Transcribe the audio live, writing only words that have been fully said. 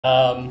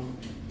Um,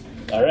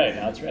 all right,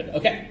 now it's red.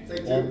 Okay.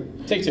 Take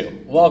two. Take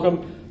two.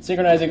 Welcome.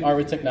 Synchronizing art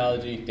with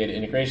technology, data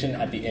integration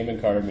at the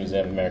Amon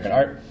Museum of American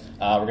Art.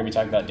 We're going to be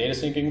talking about data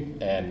syncing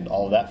and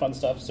all of that fun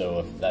stuff. So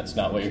if that's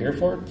not what you're here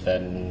for,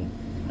 then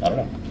I don't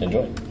know.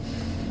 Enjoy.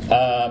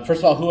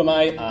 First of all, who am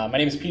I? My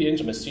name is Pete Inge.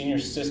 I'm a senior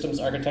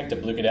systems architect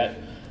at Blue Cadet.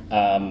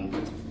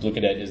 Blue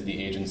Cadet is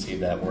the agency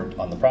that worked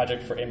on the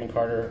project for Amon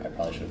Carter. I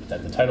probably should have put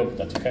that in the title, but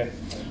that's okay.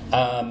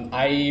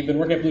 I've been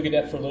working at Blue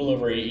Cadet for a little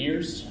over 8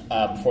 years.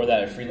 Before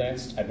that, I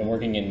freelanced. I've been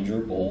working in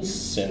Drupal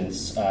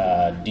since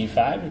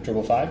D5,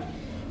 Drupal 5.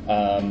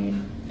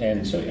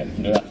 And so, yeah, I've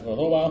been doing that for a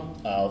little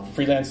while.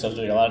 Freelance, I was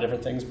doing a lot of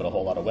different things, but a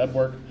whole lot of web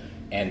work.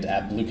 And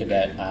at Blue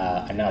Cadet,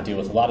 I now deal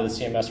with a lot of the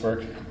CMS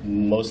work,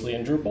 mostly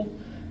in Drupal,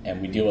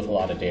 and we deal with a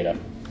lot of data.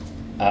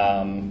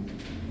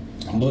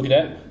 Blue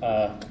Cadet,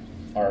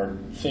 our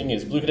thing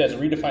is Blue Cadet is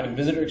redefining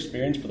visitor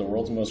experience for the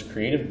world's most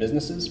creative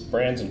businesses,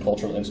 brands, and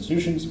cultural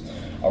institutions.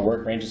 Our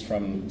work ranges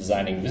from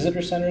designing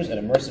visitor centers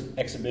and immersive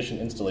exhibition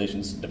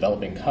installations,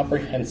 developing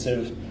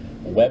comprehensive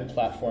web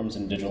platforms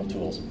and digital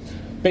tools.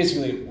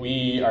 Basically,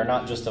 we are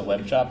not just a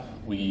web shop.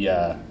 We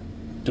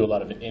do a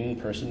lot of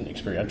in-person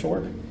experiential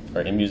work,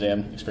 or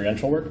in-museum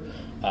experiential work.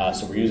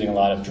 So we're using a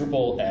lot of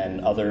Drupal and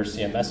other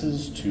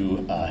CMSs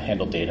to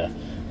handle data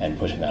and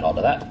pushing that all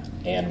to that.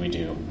 And we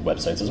do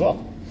websites as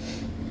well.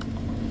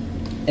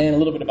 And a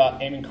little bit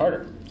about Amon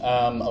Carter.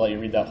 I'll let you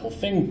read that whole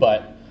thing,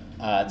 but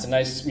it's a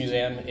nice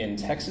museum in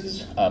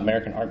Texas,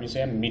 American Art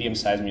Museum,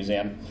 medium-sized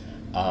museum.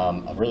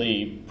 A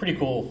really pretty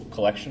cool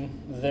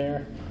collection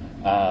there.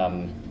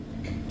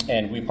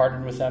 And we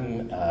partnered with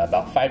them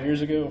about 4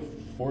 years ago,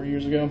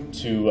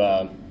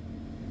 to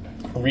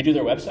redo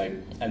their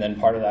website. And then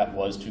part of that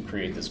was to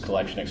create this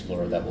collection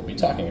explorer that we'll be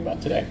talking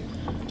about today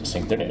to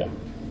sync their data.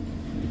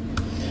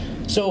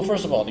 So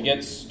first of all, to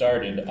get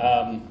started,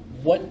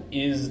 what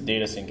is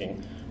data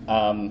syncing?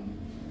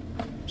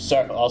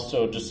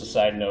 Also, just a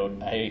side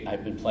note,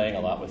 I've been playing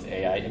a lot with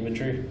AI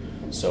imagery,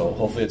 so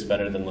hopefully it's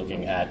better than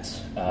looking at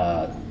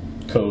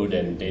code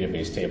and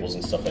database tables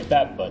and stuff like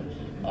that, but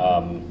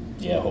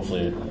yeah,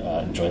 hopefully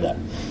enjoy that.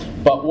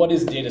 But what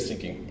is data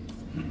syncing?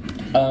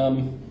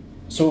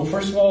 So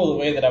first of all, the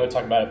way that I would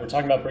talk about it, we're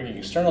talking about bringing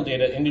external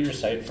data into your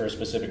site for a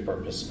specific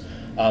purpose.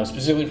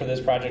 Specifically for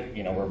this project,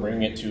 we're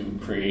bringing it to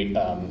create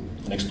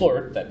an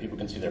explorer that people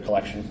can see their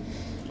collection.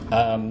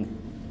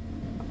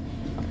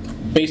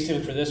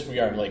 Basically for this, we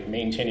are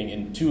maintaining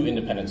in two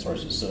independent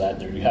sources, so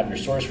that you have your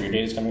source where your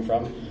data is coming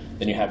from,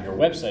 then you have your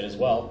website as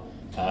well,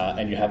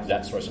 and you have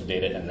that source of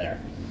data in there.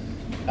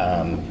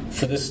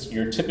 For this,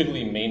 you're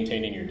typically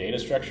maintaining your data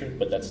structure,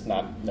 but that's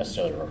not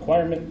necessarily a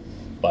requirement,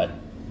 but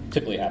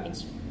typically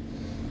happens.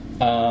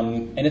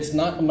 And it's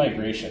not a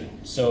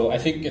migration, so I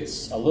think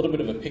it's a little bit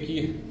of a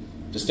picky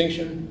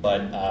distinction,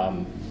 but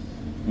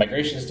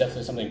migration is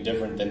definitely something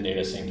different than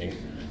data syncing.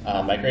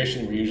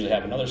 Migration, we usually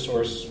have another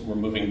source. We're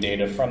moving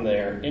data from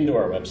there into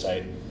our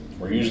website.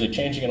 We're usually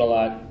changing it a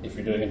lot. If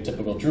you're doing a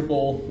typical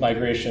Drupal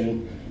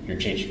migration, you're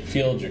changing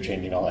fields, you're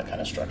changing all that kind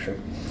of structure.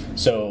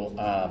 So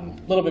a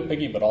little bit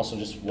picky, but also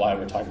just why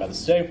we're talking about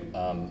this today.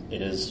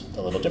 It is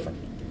a little different.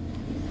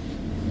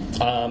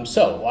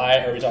 So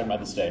why are we talking about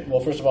this today? Well,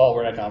 first of all,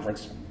 we're at a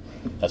conference.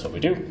 That's what we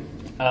do.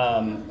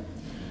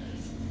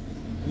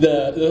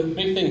 The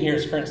big thing here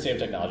is current state of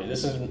technology.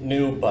 This isn't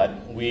new,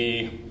 but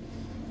we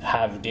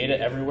have data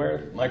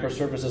everywhere,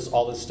 microservices,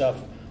 all this stuff.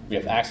 We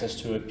have access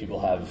to it. People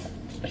have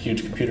a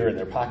huge computer in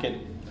their pocket.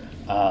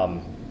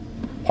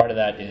 Part of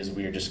that is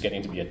we are just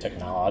getting to be a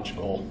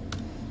technological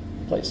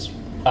place.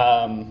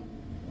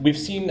 We've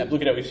seen, at Blue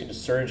Cadet, we've seen a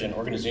surge in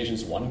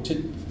organizations wanting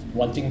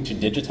to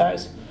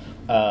digitize.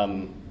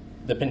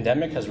 The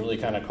pandemic has really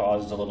kind of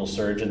caused a little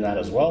surge in that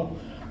as well.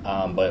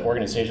 But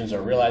organizations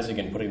are realizing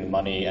and putting the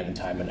money and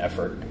time and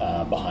effort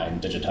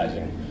behind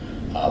digitizing,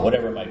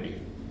 whatever it might be.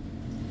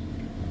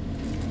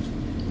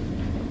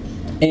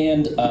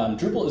 And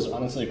Drupal is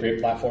honestly a great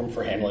platform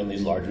for handling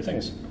these larger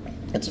things.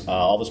 It's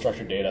all the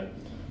structured data.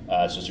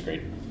 It's just a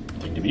great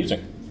thing to be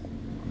using.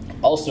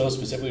 Also,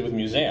 specifically with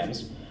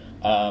museums,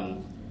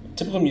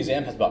 typical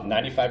museum has about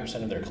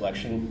 95% of their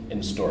collection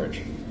in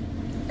storage.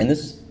 And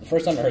this, the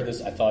first time I heard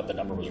this, I thought the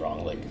number was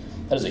wrong.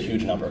 That is a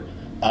huge number.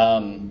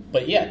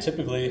 But yeah,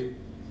 typically,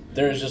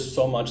 there's just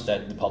so much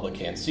that the public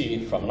can't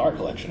see from an art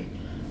collection.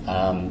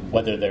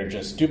 Whether they're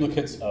just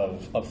duplicates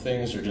of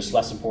things or just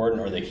less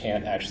important, or they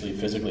can't actually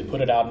physically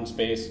put it out in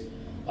space,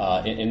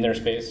 in their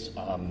space.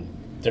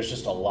 There's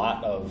just a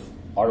lot of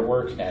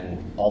artwork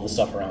and all the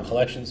stuff around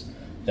collections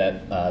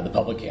that the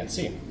public can't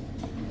see.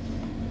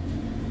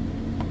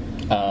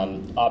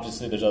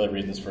 Obviously, there's other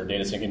reasons for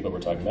data syncing, but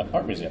we're talking about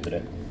art museum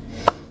today.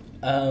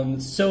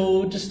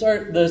 So to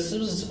start, this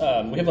is,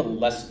 we have a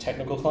less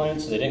technical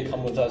client, so they didn't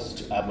come with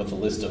us with a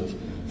list of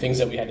things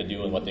that we had to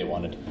do and what they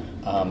wanted.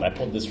 I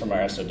pulled this from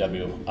our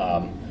SOW,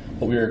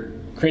 but we were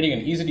creating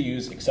an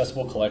easy-to-use,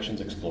 accessible collections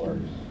explorer,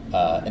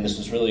 and this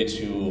was really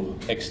to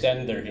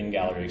extend their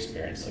in-gallery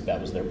experience.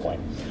 That was their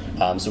point.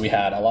 So we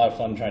had a lot of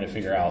fun trying to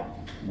figure out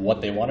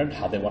what they wanted,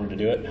 how they wanted to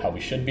do it, how we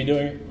should be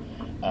doing it,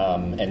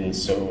 And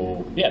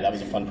so, yeah, that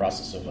was a fun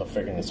process of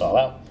figuring this all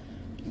out.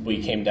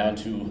 We came down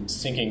to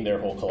syncing their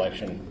whole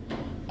collection,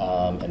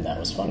 and that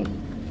was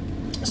fun.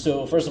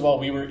 So first of all,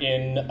 we were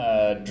in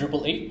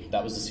Drupal 8.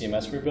 That was the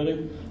CMS we were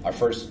building. Our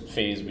first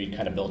phase, we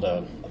kind of built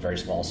a very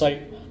small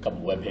site, a couple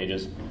web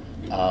pages,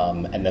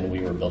 and then we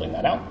were building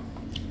that out.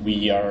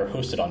 We are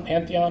hosted on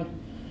Pantheon.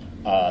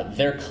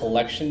 Their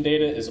collection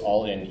data is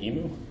all in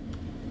Emu,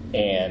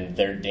 and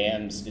their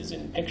dams is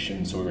in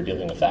Piction, so we were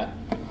dealing with that.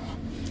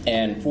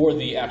 And for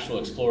the actual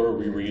Explorer,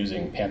 we were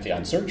using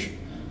Pantheon Search,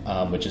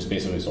 which is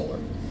basically Solr.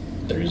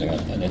 They're using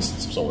an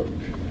instance of Solr.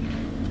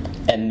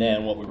 And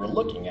then what we were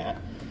looking at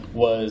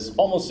was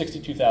almost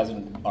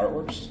 62,000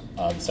 artworks,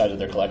 the size of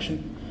their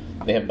collection.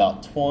 They have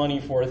about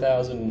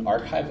 24,000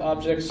 archive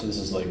objects, so this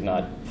is like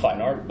not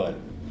fine art, but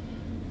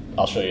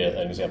I'll show you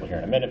an example here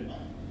in a minute.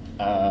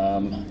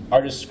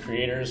 Artists,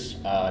 creators,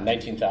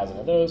 19,000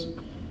 of those.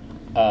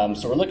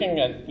 So we're looking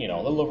at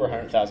a little over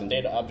 100,000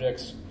 data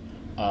objects,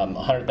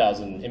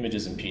 100,000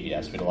 images and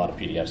PDFs. We had a lot of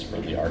PDFs for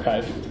the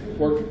archive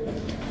work.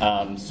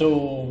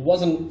 So it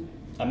wasn't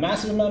a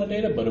massive amount of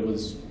data, but it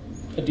was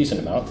a decent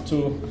amount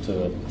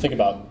to think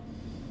about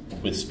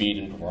with speed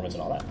and performance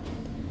and all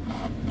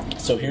that.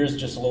 So here's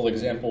just a little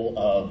example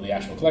of the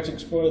actual Collection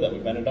Explorer that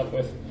we've ended up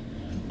with.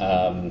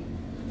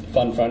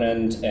 Fun front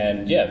end,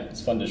 and yeah,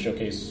 it's fun to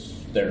showcase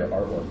their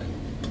artwork.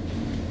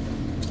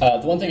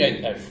 The one thing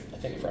I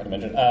think I forgot to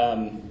mention,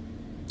 a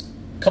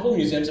couple of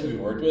museums that we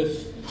worked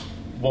with,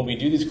 when we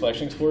do these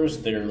Collection Explorers,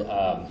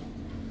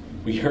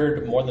 we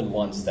heard more than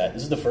once that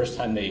this is the first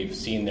time they've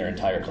seen their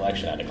entire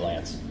collection at a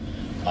glance,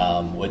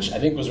 which I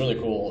think was really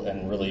cool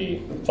and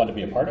really fun to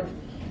be a part of.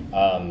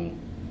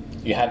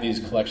 You have these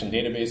collection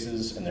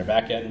databases in their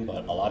backend,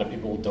 but a lot of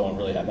people don't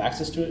really have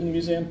access to it in the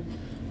museum.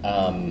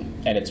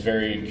 And it's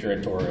very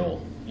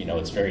curatorial,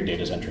 it's very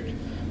data-centric.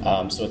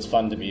 So it's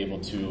fun to be able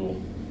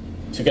to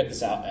get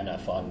this out in a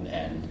fun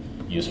and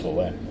useful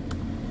way.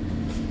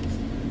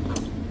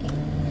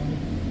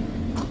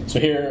 So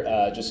here,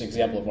 just an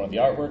example of one of the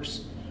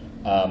artworks.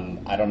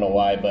 I don't know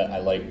why, but I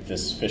like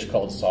this fish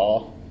called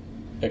Saw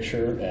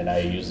picture, and I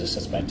use this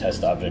as my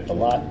test object a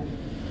lot.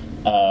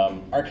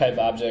 Archive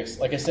objects,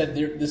 like I said,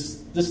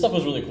 this stuff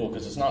was really cool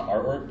because it's not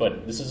artwork,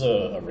 but this is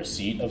a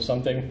receipt of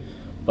something.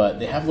 But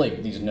they have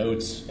like these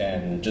notes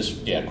and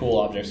just, cool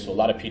objects. So a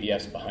lot of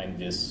PDFs behind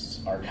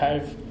this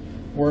archive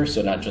work,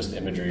 so not just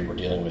imagery, we're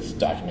dealing with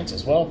documents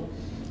as well.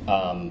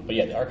 But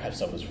yeah, the archive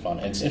stuff was fun.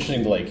 And it's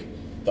interesting to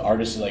the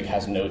artist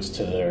has notes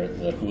to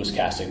who was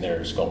casting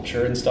their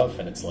sculpture and stuff,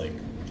 and it's like,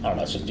 I don't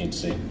know, it's just neat to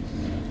see.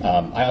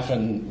 I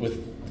often,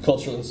 with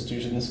cultural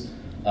institutions,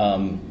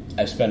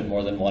 I've spent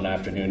more than one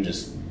afternoon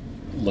just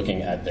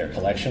looking at their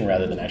collection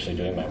rather than actually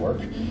doing my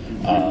work.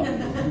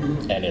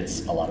 And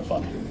it's a lot of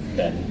fun.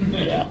 Then,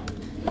 yeah.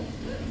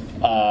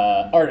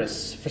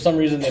 Artists. For some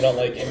reason, they don't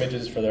like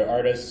images for their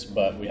artists,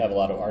 but we have a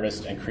lot of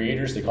artists and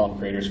creators. They call them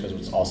creators because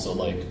it's also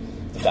like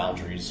the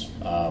foundries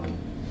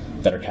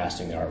that are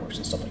casting the artworks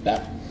and stuff like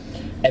that.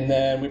 And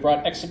then we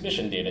brought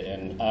exhibition data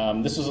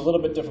in. This was a little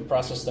bit different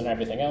process than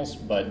everything else,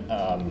 but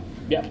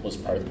yeah, it was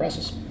part of the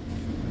process.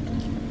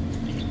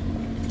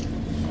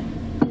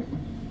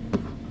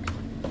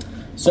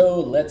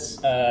 So let's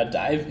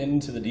dive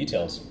into the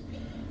details.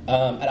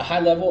 At a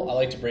high level, I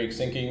like to break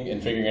syncing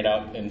and figuring it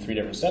out in 3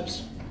 different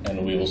steps,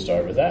 and we will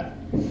start with that.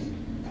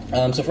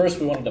 So first,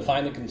 we want to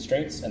define the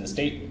constraints and the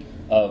state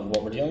of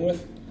what we're dealing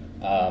with.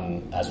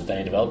 As with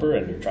any developer,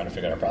 and you're trying to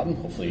figure out a problem,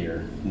 hopefully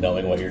you're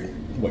knowing what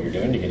you're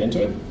doing to get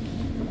into it.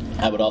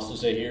 I would also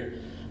say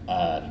here,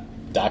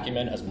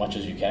 document as much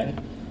as you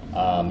can,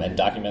 and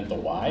document the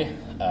why.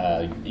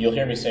 You'll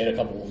hear me say it a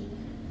couple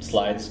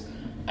slides.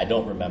 I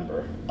don't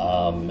remember,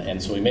 and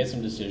so we made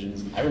some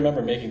decisions. I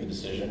remember making the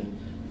decision.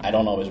 I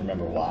don't always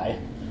remember why,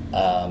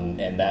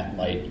 and that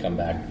might come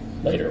back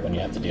later when you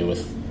have to deal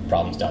with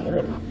problems down the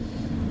road.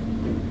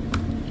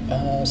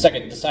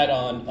 Second, decide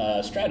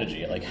on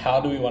strategy. Like,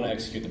 how do we want to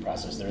execute the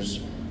process? There's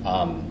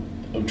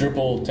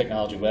Drupal,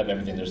 technology, web,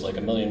 everything. There's like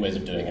a million ways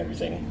of doing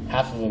everything.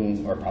 Half of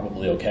them are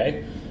probably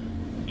okay,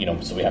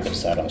 so we have to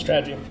decide on a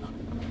strategy.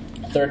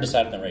 Third,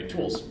 decide on the right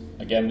tools.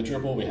 Again, with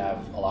Drupal, we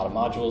have a lot of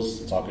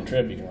modules. It's all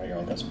contrib. You can write your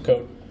own custom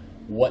code.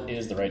 What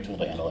is the right tool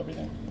to handle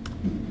everything?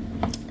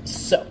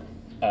 So,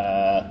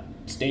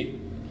 state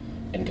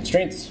and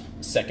constraints.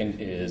 Second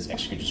is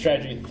execution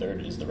strategy.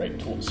 Third is the right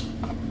tools.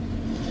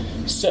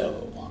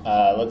 So,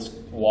 let's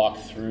walk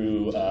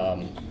through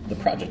the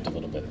project a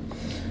little bit.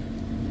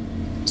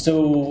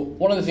 So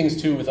one of the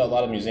things, too, with a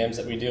lot of museums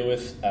that we deal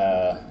with,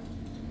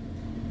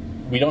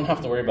 we don't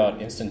have to worry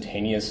about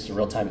instantaneous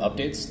real-time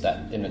updates.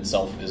 That in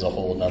itself is a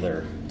whole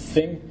other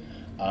thing.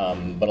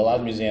 But a lot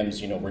of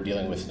museums, we're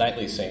dealing with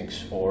nightly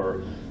syncs,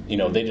 or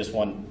they just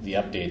want the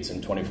updates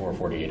in 24 or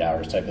 48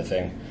 hours type of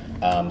thing.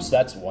 So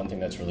that's one thing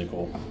that's really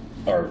cool,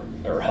 or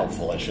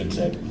helpful, I should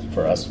say,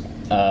 for us.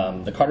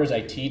 The Carter's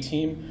IT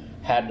team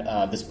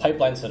had this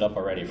pipeline set up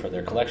already for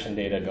their collection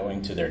data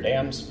going to their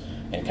dams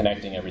and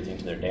connecting everything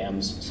to their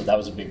dams. So that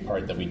was a big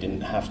part that we didn't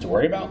have to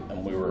worry about,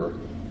 and we were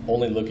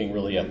only looking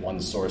really at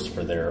one source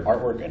for their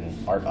artwork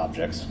and art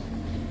objects.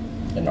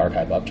 and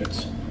archive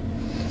objects.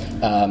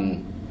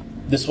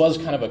 This was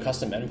kind of a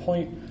custom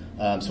endpoint,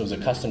 so it was a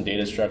custom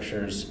data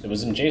structures. It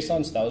was in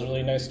JSON, so that was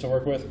really nice to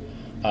work with.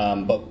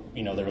 But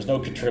there was no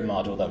contrib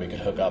module that we could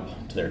hook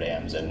up to their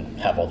dams and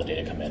have all the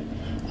data come in.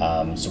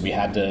 So we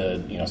had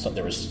to, so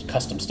there was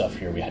custom stuff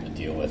here we had to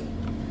deal with.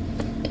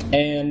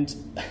 And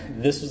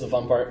this was the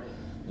fun part.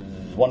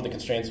 One of the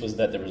constraints was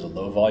that there was a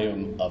low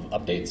volume of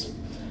updates.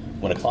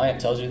 When a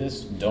client tells you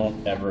this,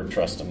 don't ever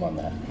trust them on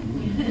that.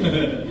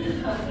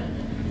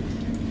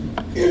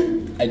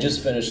 I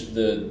just finished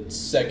the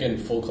second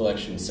full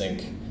collection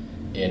sync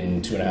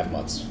in 2.5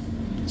 months.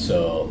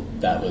 So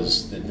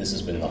this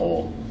has been the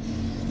whole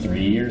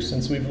 3 years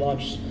since we've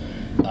launched.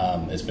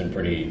 It's been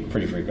pretty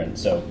frequent.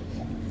 So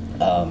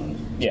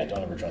yeah, don't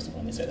ever trust them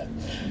when they say that.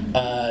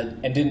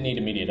 And didn't need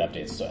immediate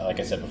updates. So like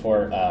I said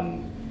before,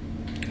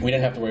 we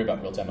didn't have to worry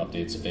about real-time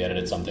updates if they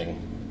edited something.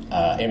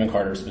 Amon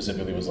Carter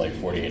specifically was like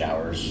 48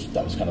 hours.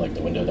 That was kind of like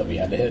the window that we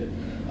had to hit,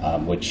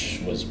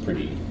 which was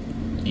pretty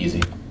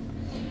easy.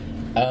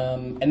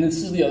 And this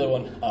is the other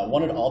one.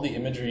 Wanted all the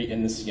imagery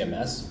in the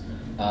CMS.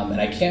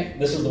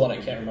 And this is the one I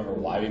can't remember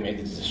why we made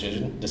the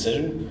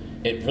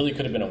decision. It really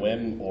could have been a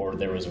whim or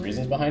there was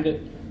reasons behind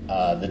it.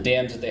 The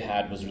dams that they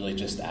had was really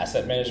just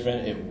asset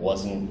management. It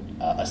wasn't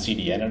a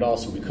CDN at all,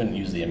 so we couldn't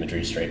use the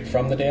imagery straight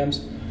from the dams.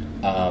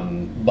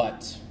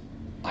 But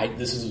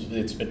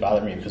it's been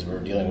bothering me because we're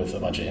dealing with a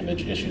bunch of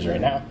image issues right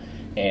now,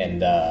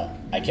 and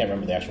I can't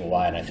remember the actual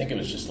why, and I think it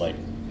was just like,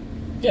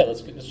 yeah,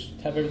 let's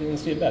have everything in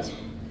CMS.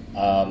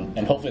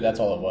 And hopefully that's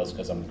all it was,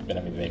 because I'm going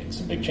to be making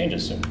some big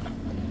changes soon.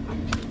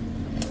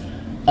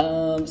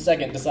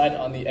 Second, decide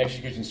on the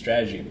execution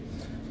strategy.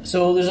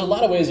 So there's a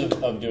lot of ways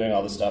of doing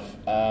all this stuff,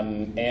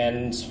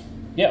 and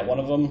yeah, one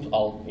of them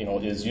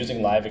is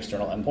using live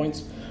external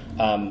endpoints.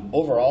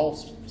 Overall,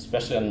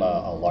 especially on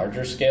a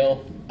larger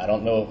scale, I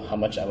don't know how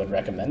much I would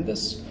recommend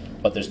this,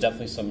 but there's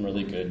definitely some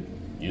really good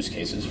use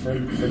cases for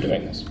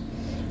doing this.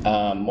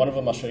 One of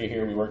them I'll show you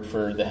here. We work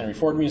for the Henry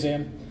Ford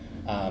Museum,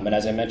 and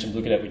as I mentioned,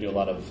 Blue Cadet, we do a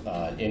lot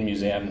of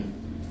in-museum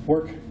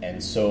work,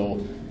 and so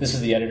this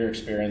is the editor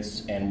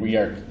experience, and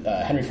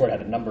Henry Ford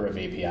had a number of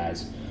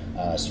APIs,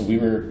 so we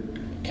were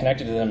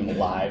connected to them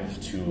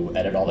live to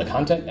edit all the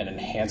content and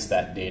enhance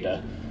that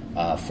data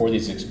for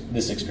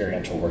this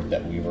experiential work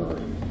that we were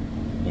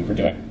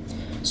doing.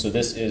 So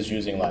this is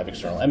using live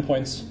external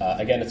endpoints.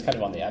 Again, it's kind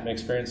of on the admin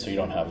experience, so you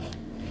don't have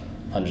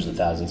hundreds of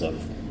thousands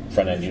of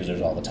front-end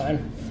users all the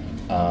time,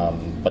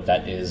 but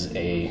that is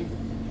a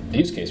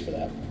use case for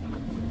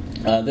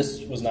that.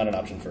 This was not an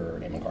option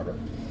for Amon Carter.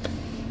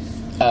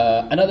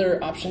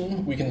 Another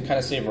option, we can kind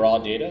of save raw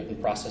data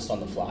and process on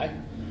the fly.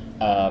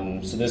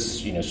 So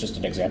this is just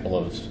an example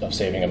of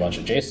saving a bunch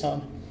of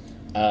JSON.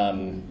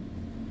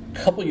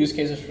 Couple use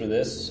cases for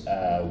this.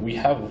 We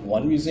have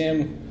one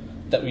museum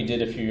that we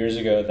did a few years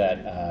ago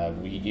that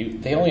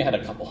they only had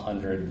a couple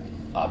hundred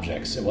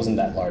objects. It wasn't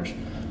that large.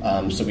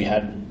 So we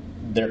had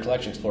their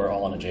collection explorer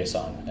all on a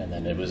JSON, and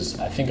then it was,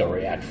 I think, a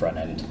React front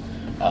end.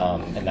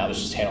 And that was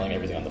just handling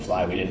everything on the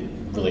fly. We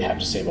didn't really have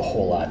to save a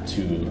whole lot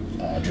to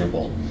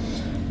Drupal.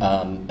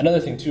 Another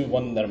thing too,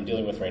 one that I'm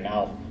dealing with right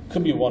now,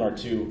 could be one or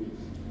two.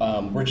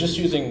 We're just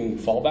using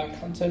fallback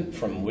content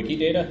from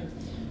Wikidata.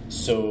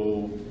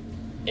 So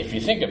if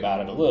you think about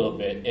it a little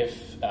bit,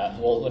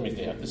 let me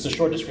think. It's a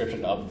short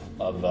description of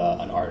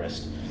an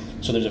artist.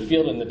 So there's a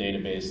field in the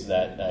database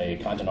that a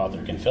content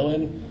author can fill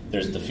in.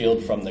 There's the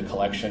field from the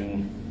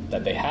collection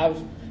that they have,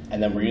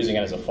 and then we're using it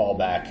as a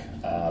fallback,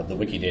 the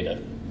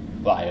Wikidata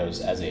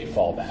bios as a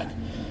fallback.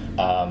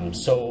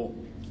 So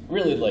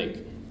really, like,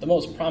 the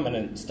most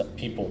prominent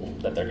people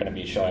that they're going to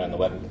be showing on the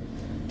web,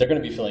 they're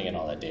going to be filling in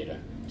all that data.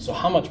 So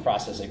how much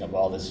processing of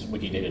all this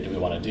Wikidata do we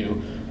want to do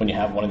when you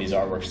have one of these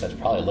artworks that's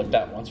probably looked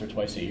at once or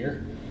twice a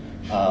year?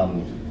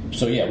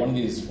 So yeah, one of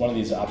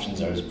these options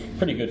is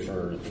pretty good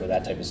for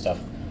that type of stuff.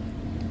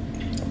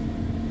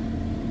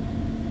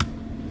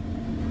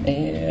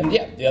 And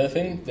yeah, the other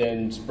thing,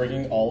 then, is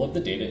bringing all of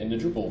the data into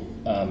Drupal.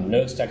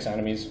 Nodes,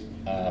 taxonomies.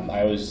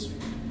 I always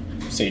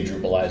say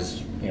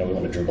Drupalize. We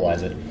want to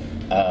Drupalize it.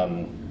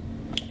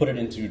 Put it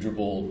into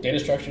Drupal data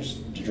structures.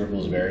 Drupal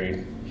is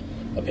very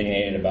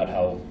opinionated about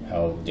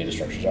how data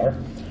structures are.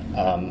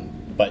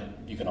 But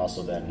you can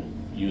also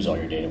then use all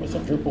your data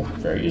within Drupal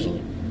very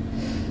easily.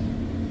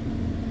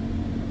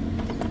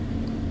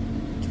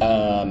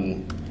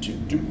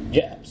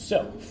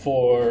 So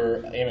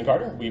for Amon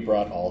Carter, we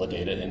brought all the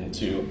data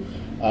into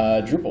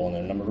Drupal, and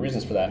there are a number of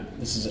reasons for that.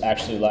 This is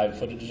actually live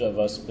footage of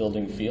us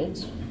building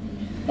fields.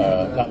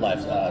 Not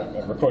live,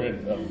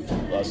 recorded of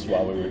us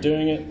while we were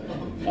doing it.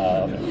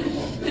 I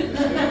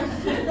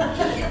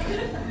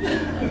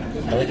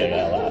think I got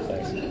a laugh,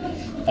 thanks.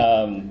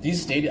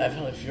 These stadiums, I don't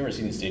know if you've ever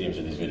seen these stadiums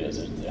or these videos,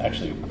 they're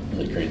actually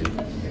really crazy.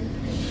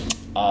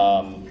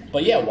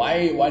 But yeah,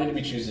 why did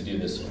we choose to do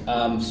this?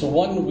 So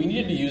one, we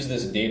needed to use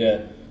this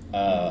data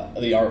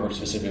the artwork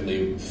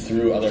specifically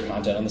through other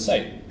content on the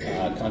site.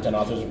 Content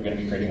authors were going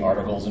to be creating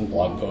articles and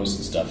blog posts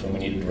and stuff, and we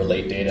needed to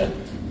relate data.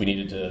 We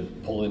needed to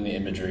pull in the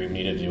imagery. We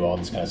needed to do all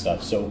this kind of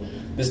stuff. So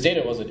this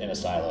data wasn't in a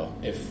silo.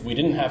 If we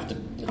didn't have to,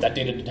 if that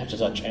data didn't have to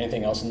touch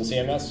anything else in the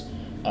CMS,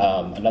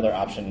 another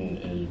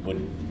option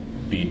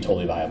would be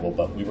totally viable,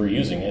 but we were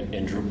using it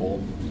in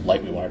Drupal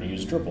like we wanted to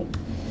use Drupal.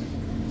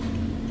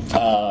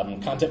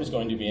 Content was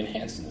going to be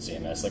enhanced in the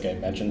CMS, like I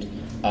mentioned.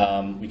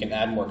 We can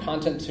add more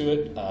content to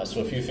it. So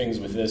a few things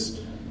with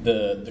this.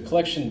 The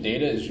collection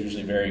data is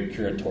usually very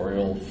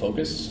curatorial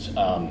focused,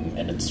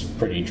 and it's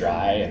pretty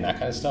dry and that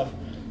kind of stuff.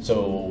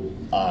 So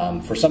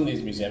for some of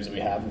these museums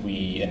that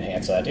we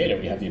enhance that data.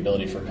 We have the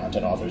ability for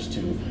content authors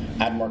to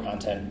add more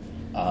content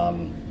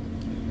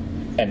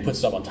and put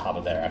stuff on top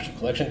of their actual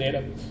collection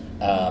data.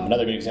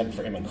 Another good example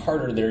for Amon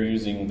Carter,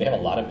 they have a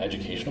lot of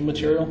educational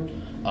material,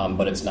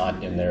 but it's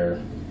not in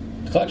their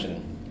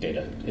collection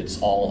data.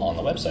 It's all on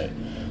the website.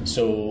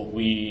 So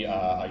we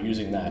are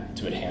using that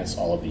to enhance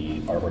all of the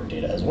artwork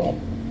data as well.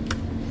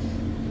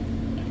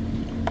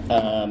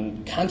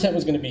 Content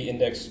was going to be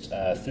indexed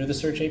through the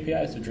search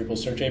API, through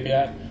Drupal's search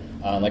API.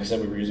 Like I said,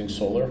 we were using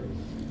Solar.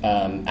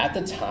 At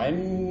the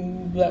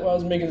time that I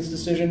was making this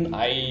decision,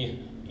 I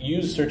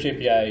used search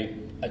API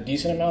a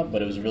decent amount,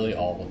 but it was really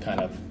all kind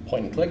of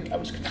point and click. I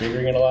was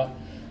configuring it a lot,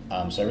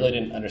 so I really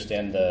didn't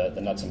understand the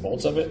nuts and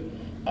bolts of it.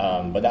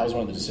 But that was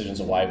one of the decisions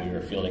of why we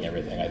were fielding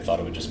everything. I thought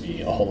it would just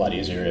be a whole lot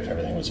easier if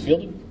everything was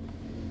fielded.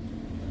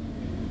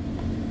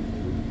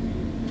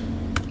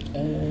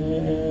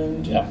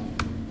 And yeah.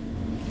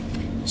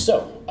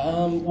 So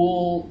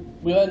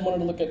we then wanted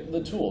to look at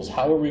the tools.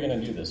 How are we going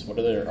to do this? What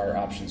are our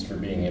options for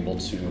being able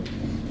to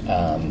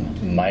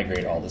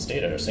migrate all this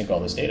data or sync all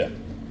this data?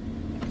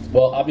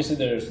 Well, obviously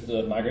there's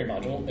the migrate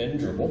module in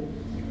Drupal.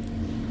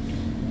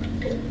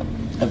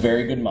 A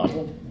very good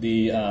module.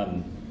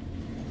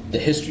 The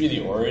history,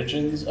 the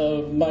origins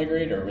of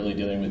migrate are really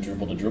dealing with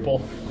Drupal to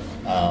Drupal.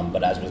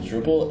 But as with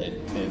Drupal,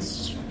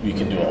 we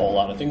can do a whole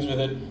lot of things with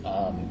it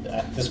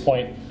at this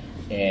point,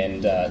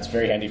 and it's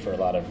very handy for a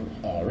lot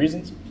of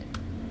reasons.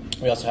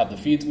 We also have the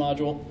feeds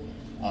module.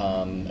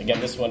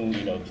 Again, this one,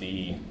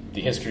 the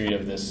history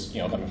of this,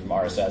 coming from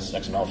RSS,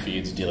 XML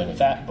feeds, dealing with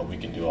that, but we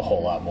can do a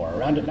whole lot more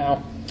around it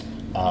now.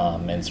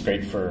 And it's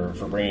great for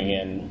bringing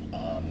in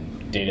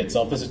data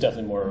itself. This is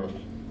definitely more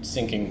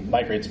syncing,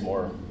 migrates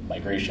more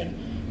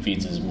migration.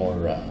 Feeds is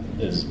more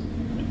is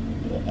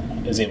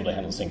able to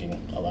handle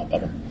syncing a lot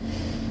better.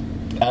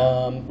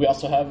 We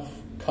also have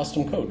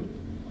custom code.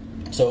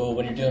 So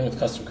when you're dealing with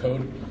custom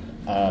code,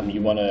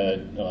 you want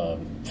to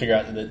figure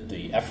out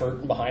the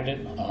effort behind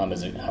it. How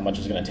much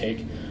it's going to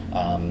take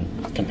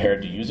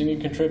compared to using a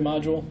contrib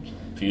module.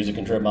 If you use a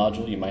contrib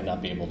module, you might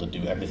not be able to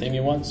do everything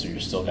you want, so you're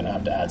still going to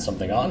have to add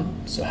something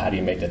on. So how do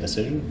you make that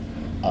decision?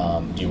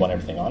 Do you want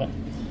everything on it?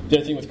 The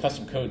other thing with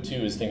custom code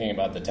too is thinking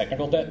about the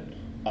technical debt.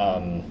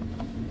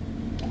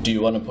 Do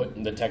you want to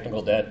put the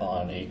technical debt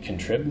on a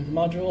contrib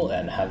module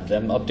and have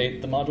them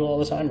update the module all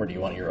the time, or do you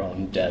want your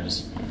own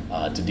devs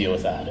to deal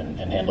with that and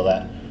handle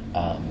that?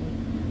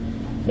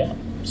 Yeah.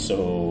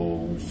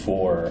 So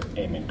for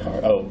Amon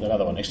Carter,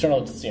 another one,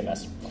 external to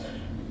CMS.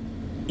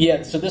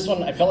 Yeah. So this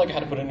one, I felt like I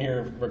had to put in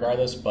here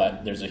regardless,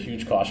 but there's a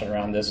huge caution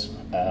around this.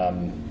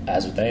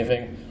 As with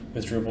anything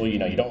with Drupal, you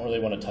don't really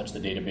want to touch the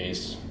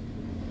database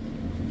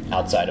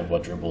outside of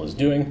what Drupal is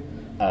doing.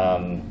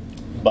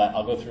 But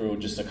I'll go through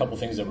just a couple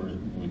things that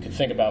we could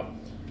think about.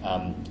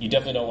 You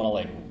definitely don't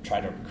want to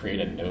try to create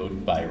a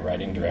node by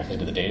writing directly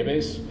to the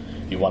database.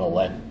 You want to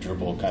let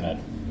Drupal kind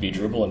of be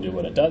Drupal and do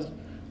what it does.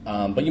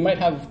 But you might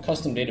have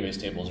custom database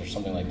tables or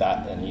something like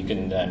that, and you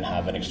can then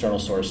have an external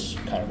source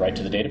kind of write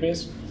to the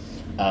database.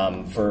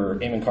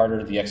 For Amon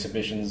Carter, the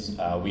exhibitions,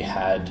 we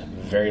had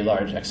very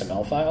large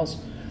XML files.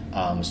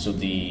 So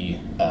the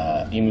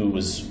EMU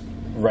was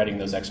writing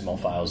those XML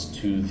files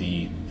to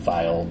the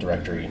file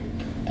directory,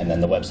 and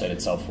then the website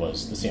itself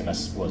the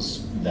CMS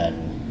was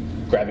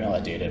then grabbing all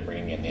that data,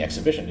 bringing in the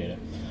exhibition data.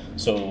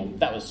 So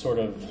that was sort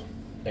of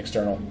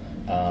external,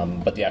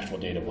 but the actual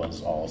data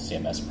was all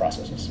CMS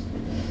processes.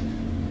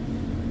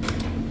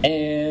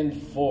 And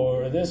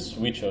for this,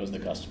 we chose the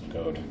custom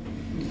code.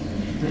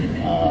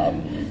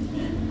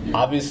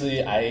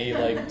 Obviously, I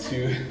like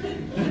to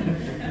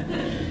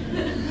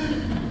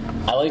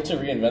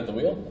reinvent the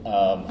wheel.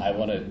 I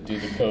want to do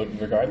the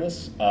code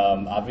regardless,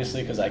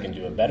 obviously, because I can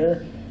do it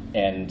better,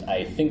 and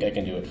I think I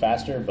can do it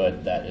faster,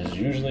 but that is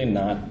usually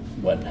not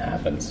what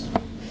happens.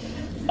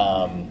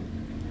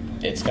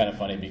 It's kind of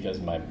funny because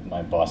my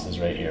boss is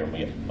right here, and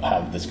we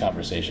have this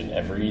conversation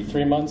every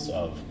 3 months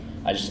of,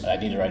 I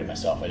need to write it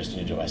myself. I just need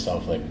to do it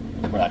myself. We're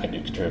not going to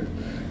do contrib.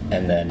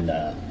 And then,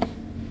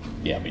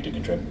 yeah, we do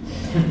contrib.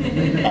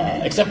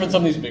 Except for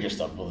some of these bigger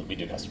stuff, we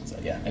do custom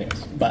side. Yeah,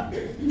 anyways. But,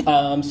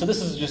 so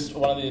this is just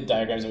one of the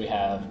diagrams that we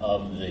have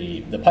of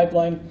the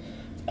pipeline.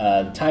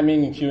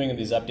 Timing and queuing of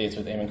these updates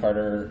with Amon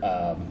Carter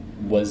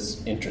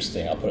was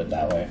interesting, I'll put it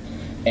that way.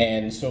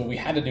 And so we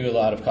had to do a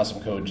lot of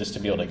custom code just to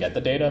be able to get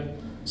the data.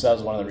 So that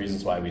was one of the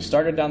reasons why we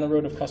started down the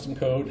road of custom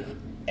code.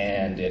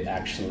 and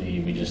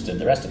we just did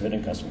the rest of it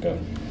in custom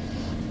code.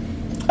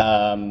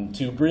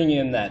 To bring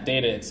in that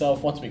data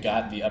itself, once we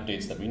got the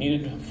updates that we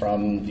needed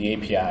from the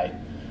API,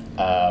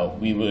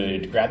 we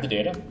would grab the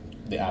data,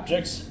 the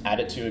objects, add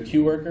it to a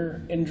queue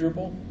worker in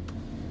Drupal,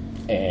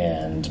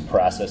 and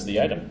process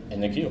the item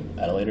in the queue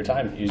at a later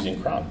time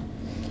using cron.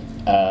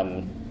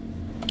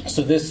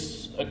 So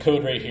this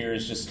code right here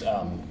is just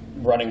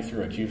running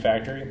through a queue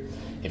factory.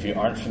 If you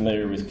aren't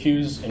familiar with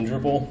queues in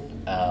Drupal,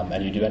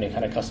 and you do any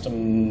kind of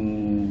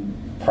custom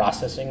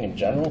processing in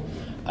general,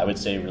 I would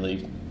say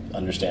really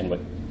understand what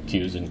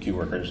queues and queue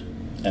workers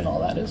and all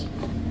that is.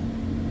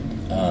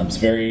 It's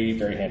very,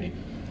 very handy.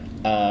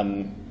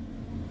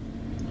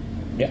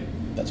 Yeah,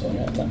 that's all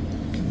I got done.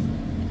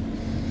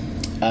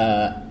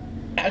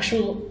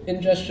 Actual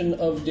ingestion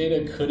of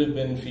data could have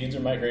been feeds or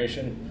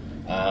migration.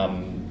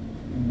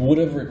 Would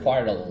have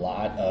required a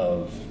lot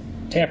of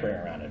tampering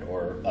around it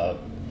or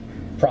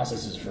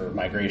processes for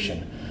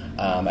migration.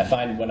 I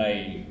find when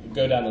I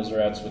go down those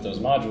routes with those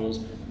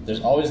modules,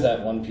 there's always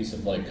that one piece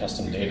of like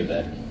custom data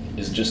that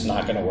is just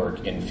not going to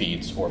work in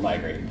feeds or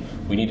migrate.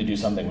 We need to do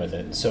something with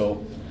it.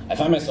 So I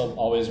find myself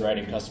always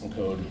writing custom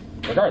code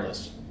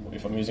regardless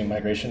if I'm using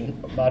migration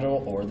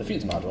module or the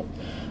feeds module.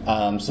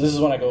 So this is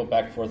when I go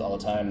back and forth all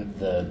the time.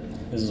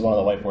 This is one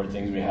of the whiteboard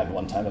things we had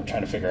one time of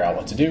trying to figure out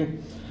what to do.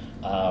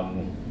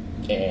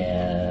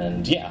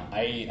 And yeah,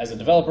 as a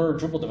developer,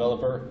 Drupal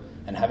developer,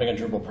 and having a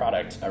Drupal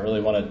product, I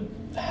really want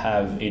to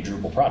have a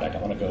Drupal product. I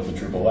want to go the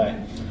Drupal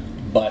way,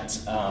 but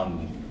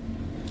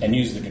and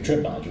use the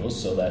contrib modules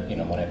so that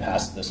when I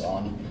pass this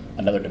on,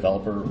 another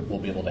developer will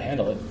be able to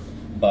handle it.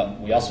 But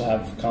we also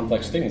have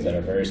complex things that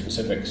are very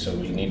specific, so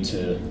we need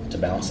to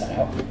balance that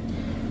out.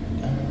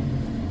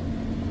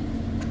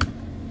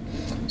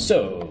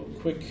 So,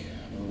 quick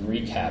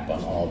recap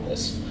on all of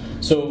this.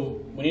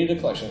 So, we needed a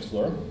collection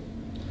explorer.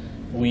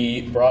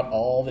 We brought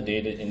all the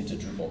data into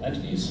Drupal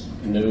entities,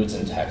 nodes,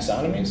 and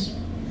taxonomies.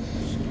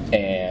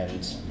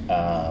 And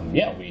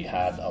yeah, we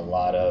had a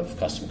lot of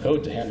custom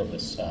code to handle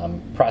this,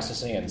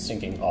 processing and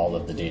syncing all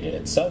of the data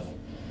itself,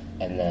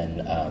 and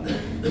then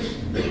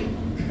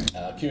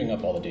queuing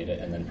up all the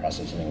data, and then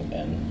processing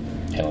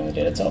and handling the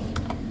data itself.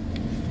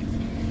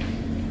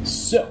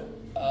 So,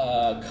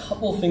 a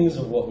couple things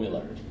of what we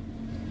learned.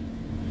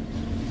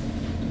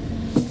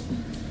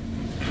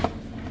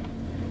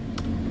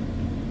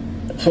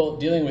 Well,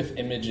 dealing with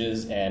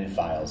images and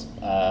files.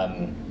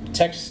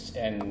 Text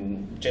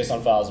and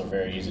JSON files are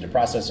very easy to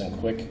process and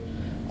quick.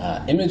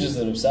 Images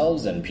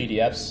themselves and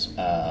PDFs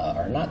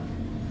are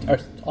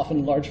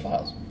often large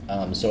files.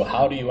 So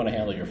how do you want to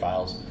handle your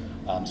files?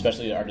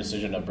 Especially our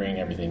decision of bringing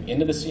everything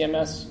into the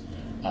CMS.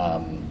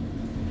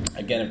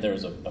 Again, if there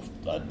was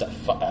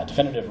a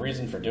definitive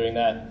reason for doing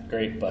that,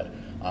 great. But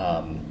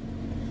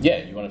yeah,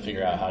 you want to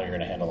figure out how you're going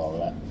to handle all of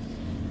that.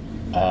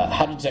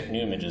 How to detect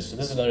new images. So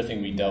this is another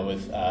thing we dealt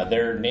with.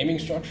 Their naming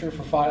structure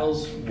for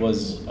files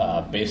was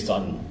based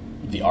on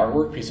the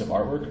artwork, piece of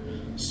artwork.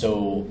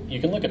 So you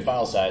can look at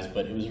file size,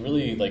 but it was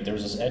really like there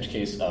was this edge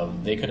case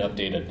of they could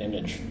update an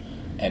image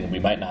and we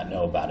might not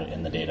know about it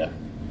in the data.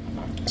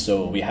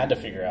 So we had to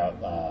figure out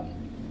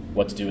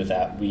what to do with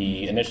that.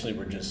 We initially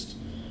were just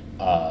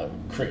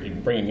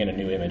bringing in a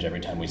new image every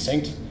time we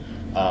synced.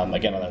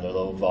 Again, on the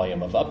low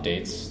volume of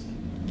updates,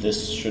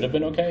 this should have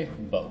been okay,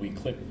 but we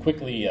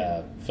quickly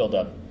filled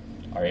up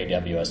our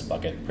AWS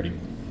bucket pretty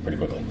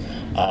quickly.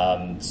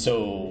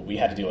 So we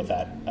had to deal with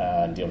that.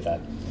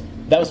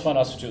 That was fun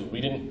also too. We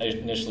didn't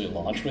initially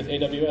launch with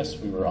AWS.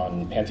 We were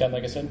on Pantheon,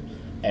 like I said,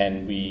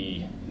 and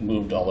we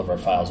moved all of our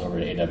files over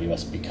to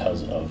AWS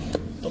because of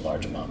the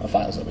large amount of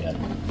files that we had.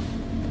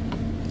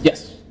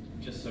 Yes?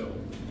 Just so,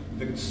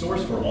 the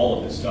source for all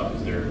of this stuff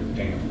is their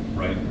dam,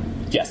 right?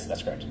 Yes,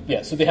 that's correct.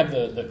 Yeah, so they have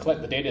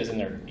the data is in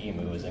their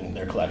emus and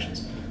their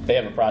collections. They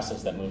have a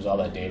process that moves all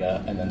that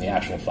data and then the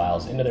actual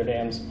files into their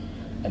dams,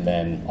 and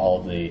then all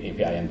of the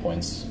API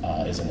endpoints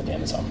is in the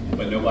dam itself.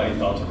 But nobody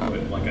thought to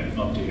put like an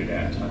updated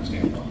ad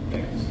timestamp on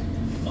things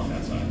on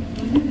that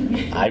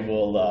side. I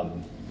will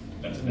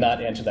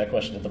not answer that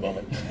question at the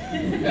moment.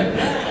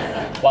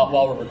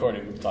 while we're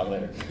recording, we can talk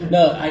later.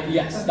 No,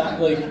 yes, not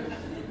like.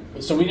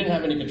 So we didn't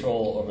have any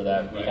control over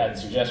that. We had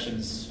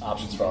suggestions,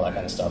 options for all that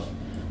kind of stuff.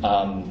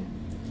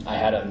 I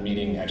had a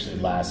meeting actually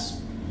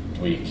last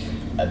week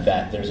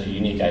that there's a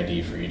unique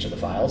ID for each of the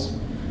files.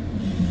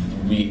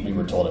 We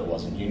were told it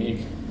wasn't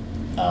unique.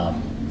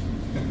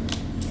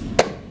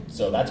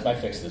 So that's my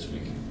fix this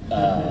week,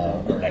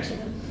 or next week.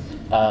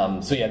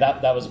 So yeah,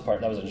 that was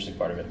an interesting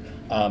part of it.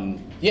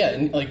 Yeah,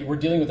 and like we're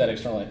dealing with that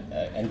external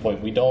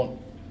endpoint. We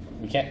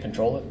can't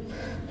control it.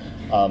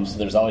 So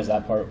there's always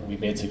that part. We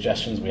made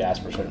suggestions. We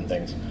asked for certain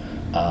things.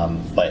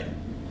 But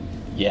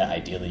yeah,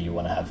 ideally you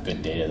want to have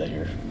good data that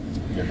you're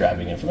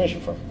grabbing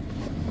information from.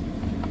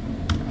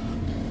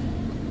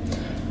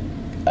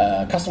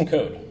 Custom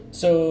code.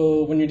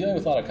 So when you're dealing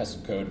with a lot of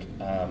custom code,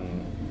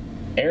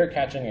 error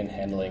catching and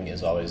handling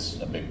is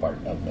always a big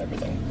part of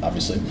everything,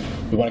 obviously.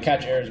 We want to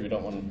catch errors. We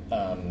don't want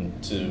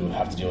to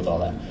have to deal with all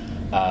that.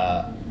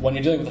 When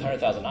you're dealing with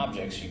 100,000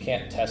 objects, you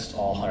can't test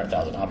all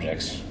 100,000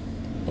 objects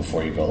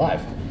before you go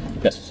live,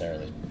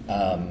 necessarily.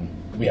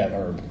 We have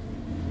our,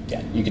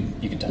 yeah, you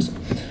can test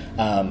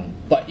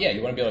it. But yeah,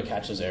 you want to be able to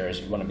catch those errors.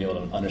 You want to be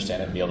able to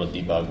understand it and be able to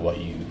debug what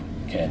you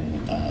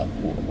can,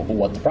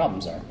 what the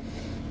problems are.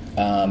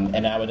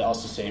 And I would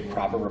also say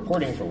proper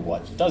reporting for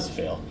what does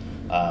fail.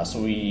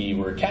 So we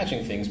were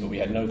catching things, but we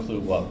had no clue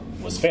what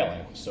was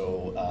failing.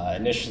 So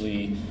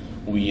initially,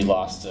 we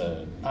lost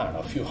I don't know,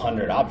 a few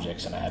hundred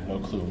objects, and I had no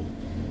clue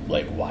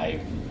like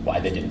why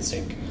they didn't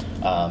sync.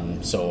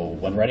 So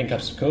when writing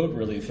custom code,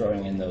 really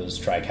throwing in those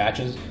try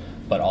catches,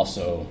 but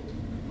also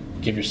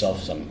give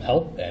yourself some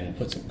help and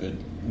put some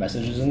good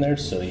messages in there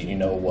so that you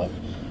know what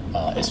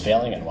is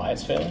failing and why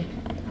it's failing.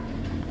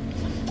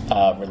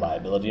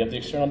 Reliability of the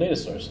external data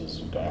sources,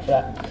 going after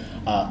that.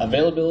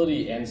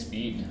 Availability and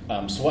speed.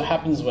 So what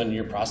happens when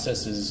your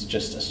process is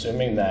just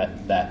assuming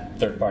that that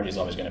third party is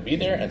always going to be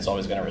there and it's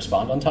always going to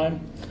respond on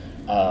time?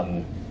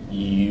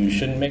 You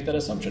shouldn't make that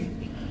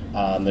assumption.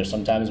 There's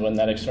sometimes when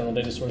that external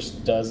data source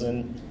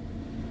doesn't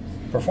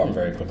perform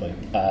very quickly.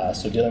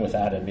 So dealing with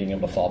that and being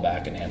able to fall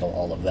back and handle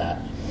all of that.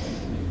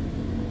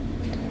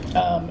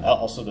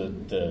 Also,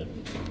 the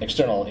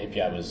external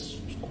API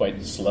was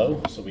quite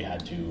slow, so we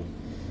had to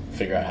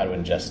figure out how to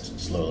ingest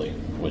slowly,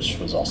 which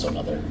was also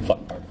another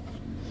fun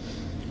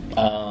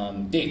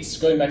part. Dates,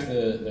 going back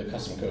to the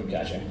custom code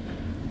caching.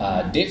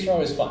 Dates are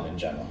always fun in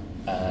general.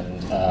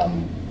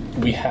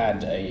 And we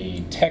had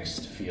a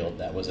text field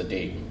that was a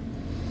date.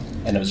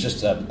 And it was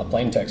just a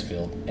plain text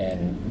field.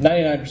 And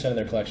 99% of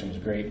their collection was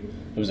great.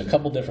 There was a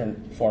couple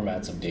different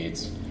formats of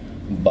dates,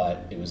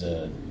 but it was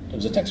a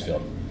text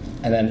field.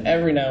 And then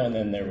every now and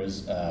then there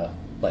was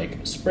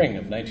like spring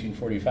of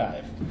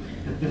 1945,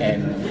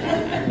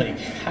 and like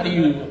how do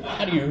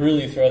you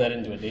really throw that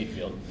into a date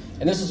field?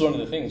 And this is one of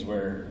the things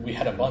where we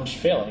had a bunch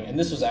failing, and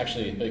this was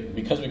actually like,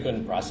 because we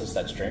couldn't process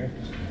that string,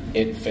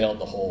 it failed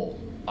the whole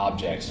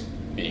object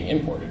being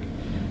imported.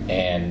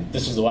 And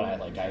this is the one I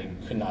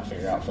could not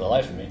figure out for the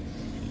life of me,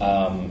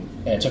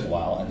 and it took a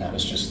while, and that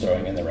was just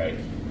throwing in the right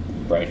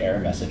error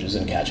messages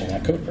and catching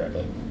that code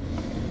correctly.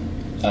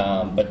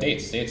 But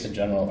dates in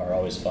general are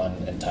always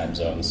fun, and time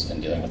zones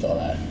and dealing with all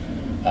that.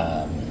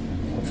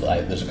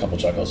 Hopefully, there's a couple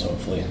chuckles.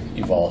 Hopefully,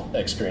 you've all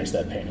experienced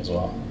that pain as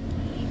well.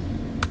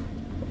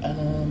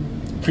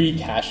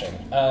 Pre-caching.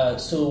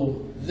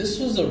 So this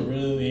was a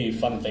really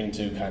fun thing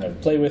to kind of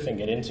play with and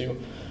get into.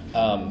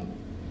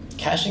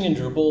 Caching in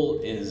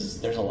Drupal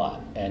there's a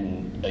lot,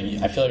 and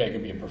I feel like I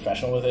could be a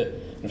professional with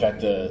it. In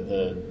fact,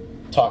 the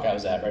talk I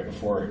was at right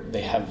before,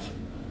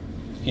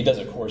 he does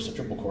a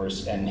Drupal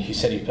course, and he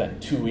said he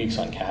spent 2 weeks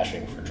on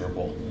caching for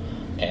Drupal.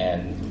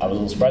 And I was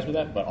a little surprised with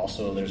that, but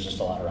also there's just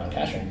a lot around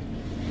caching.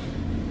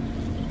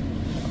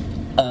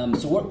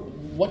 So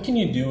what can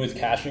you do with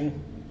caching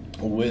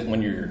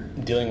when you're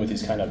dealing with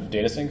these kind of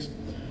data syncs?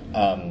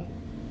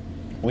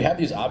 We have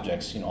these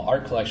objects,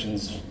 art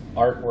collections,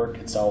 artwork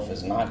itself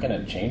is not going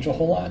to change a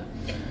whole lot.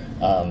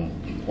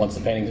 Once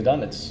the painting's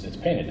done, it's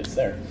painted, it's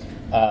there.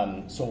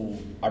 So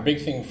our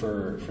big thing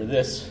for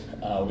this,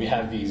 we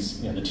have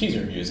these, the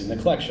teaser views in the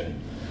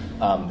collection.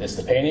 It's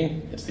the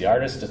painting, it's the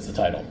artist, it's the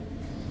title.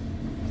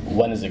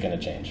 When is it going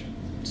to change?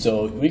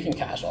 So we can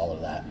cache all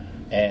of that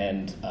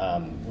and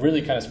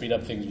really kind of speed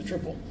up things with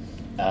Drupal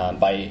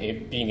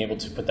by being able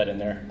to put that in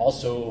there.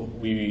 Also,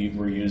 we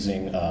were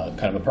using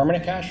kind of a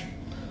permanent cache,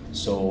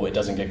 so it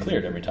doesn't get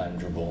cleared every time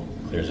Drupal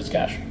clears its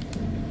cache.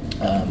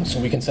 So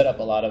we can set up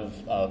a lot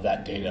of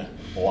that data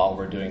while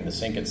we're doing the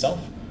sync itself.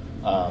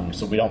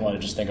 So we don't want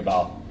to just think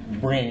about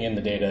bringing in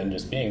the data and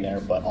just being there,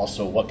 but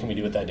also what can we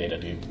do with that data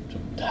to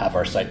have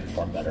our site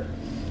perform better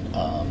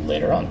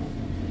later on.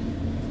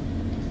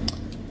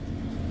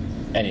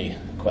 Any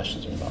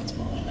questions or thoughts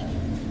on all that?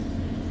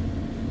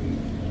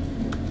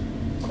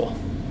 Cool.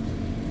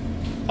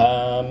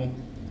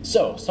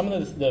 So some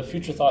of the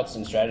future thoughts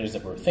and strategies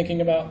that we're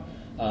thinking about,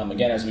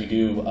 again, as we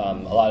do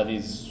a lot of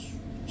these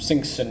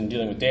syncs and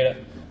dealing with data,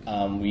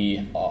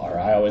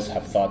 I always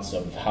have thoughts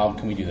of how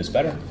can we do this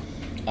better.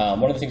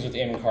 One of the things with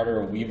Amon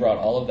Carter, we brought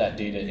all of that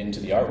data into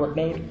the artwork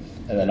node,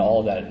 and then all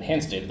of that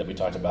enhanced data that we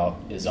talked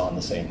about is on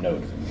the same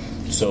node.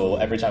 So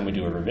every time we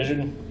do a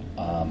revision,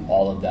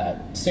 all of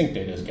that sync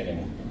data is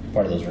getting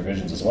part of those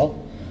revisions as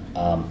well.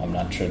 I'm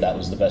not sure that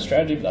was the best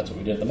strategy, but that's what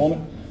we did at the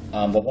moment.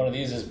 But one of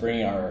these is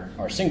bringing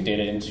our sync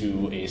data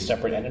into a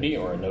separate entity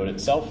or a node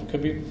itself, it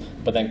could be,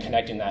 but then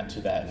connecting that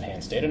to that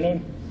enhanced data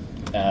node.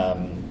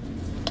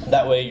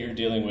 That way you're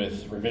dealing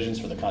with revisions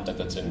for the content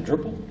that's in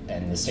Drupal,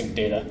 and the sync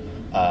data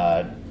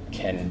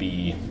can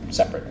be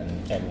separate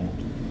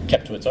and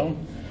kept to its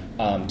own.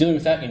 Dealing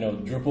with that,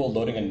 Drupal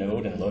loading a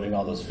node and loading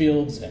all those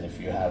fields, and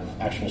if you have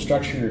actual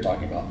structure, you're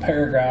talking about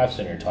paragraphs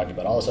and you're talking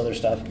about all this other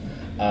stuff,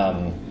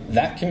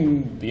 that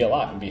can be a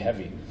lot and be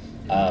heavy.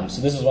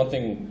 So this is one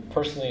thing,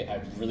 personally,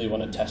 I really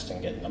want to test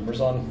and get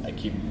numbers on.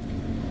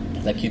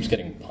 That keeps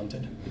getting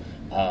punted.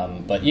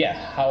 But yeah,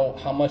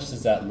 how much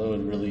does that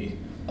load really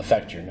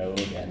affect your node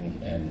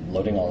and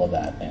loading all of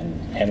that and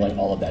handling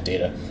all of that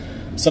data?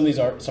 Some of these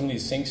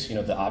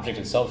syncs, the object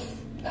itself,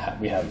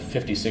 we have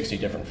 50, 60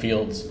 different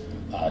fields.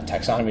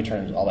 taxonomy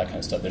terms, all that kind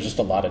of stuff. There's just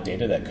a lot of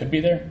data that could be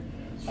there.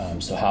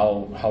 So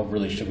how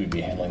really should we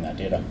be handling that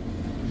data?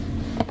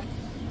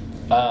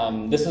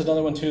 This is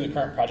another one too, the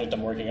current project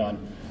I'm working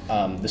on.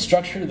 The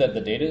structure that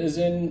the data is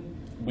in,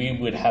 we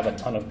would have a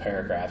ton of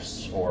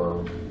paragraphs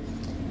or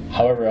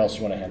however else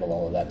you want to handle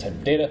all of that type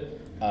of data.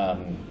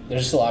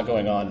 There's just a lot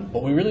going on,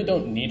 but we really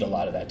don't need a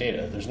lot of that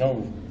data. There's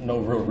no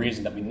real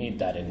reason that we need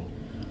that in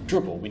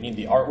Drupal. We need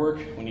the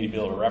artwork, we need to be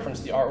able to reference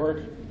the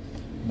artwork,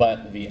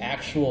 but the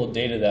actual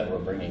data that we're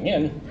bringing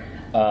in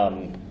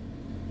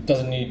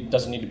doesn't need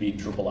to be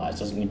Drupalized,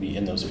 doesn't need to be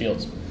in those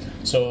fields.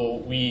 So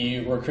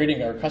we're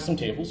creating our custom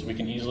tables. We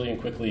can easily and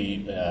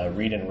quickly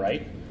read and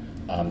write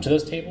to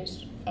those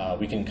tables.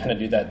 We can kind of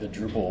do that the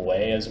Drupal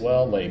way as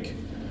well, like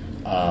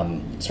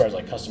as far as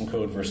like custom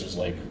code versus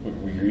like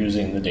we're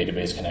using the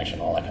database connection,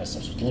 all that kind of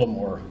stuff. So it's a little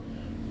more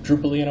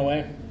Drupal-y in a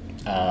way.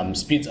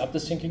 Speeds up the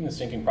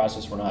syncing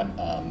process. We're not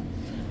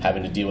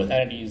having to deal with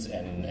entities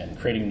and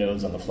creating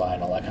nodes on the fly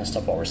and all that kind of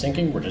stuff while we're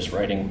syncing. We're just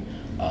writing,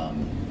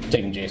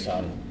 taking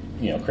JSON,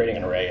 creating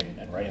an array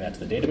and writing that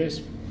to the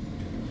database.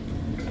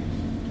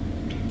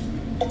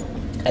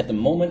 At the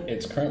moment,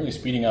 it's currently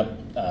speeding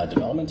up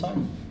development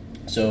time.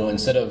 So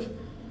instead of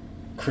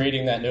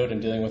creating that node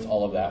and dealing with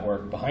all of that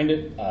work behind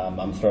it,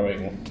 I'm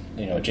throwing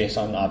a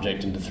JSON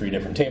object into 3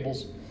 different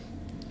tables.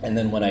 And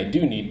then when I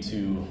do need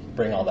to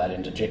bring all that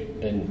into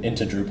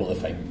Drupal,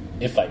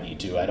 if I need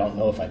to, I don't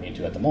know if I need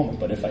to at the moment,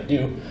 but if I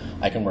do,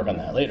 I can work on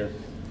that later.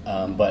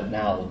 But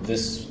now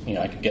this,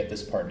 I can get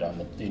this part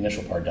done, the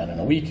initial part done in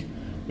a week.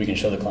 We can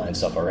show the client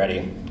stuff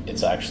already.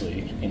 It's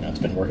actually, it's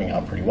been working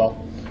out pretty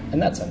well in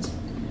that sense.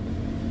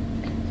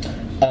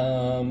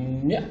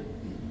 Yeah.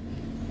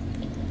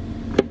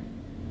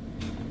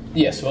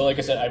 Yeah, so like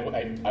I said,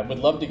 I would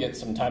love to get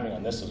some timing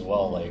on this as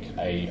well. Like,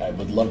 I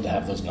would love to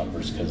have those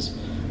numbers because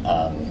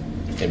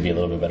it'd be a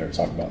little bit better to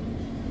talk about.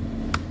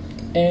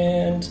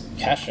 And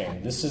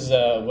caching. This is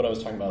what I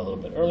was talking about a little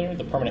bit earlier,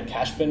 the permanent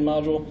cache bin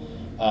module.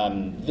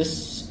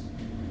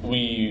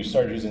 We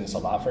started using this a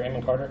lot for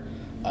Amon Carter.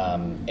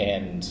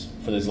 And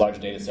for these large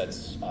data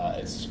sets,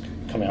 it's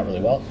coming out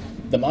really well.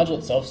 The module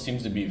itself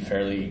seems to be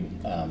fairly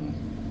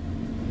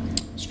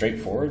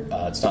straightforward.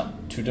 It's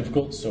not too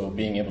difficult, so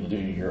being able to do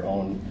your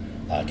own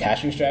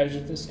caching strategy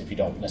with this, if you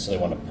don't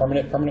necessarily want a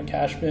permanent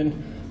cache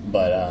bin,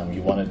 but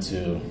you wanted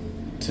to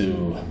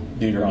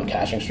do your own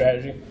caching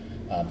strategy,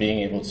 being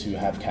able to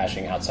have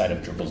caching outside of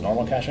Drupal's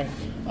normal caching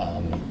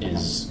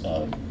is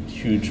a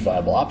huge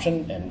viable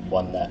option and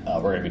one that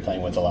we're going to be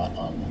playing with a lot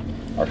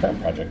on our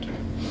current project.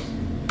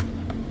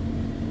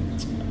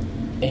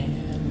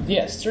 And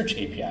yeah, Search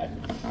API.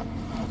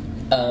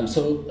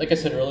 So like I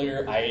said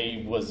earlier,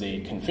 I was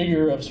a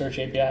configurer of Search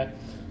API,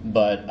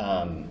 but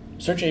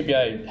Search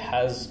API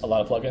has a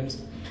lot of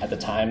plugins. At the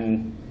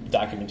time,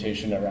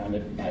 documentation around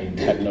it, I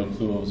had no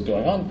clue what was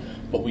going on,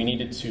 but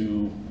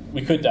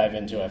we could dive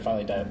into, I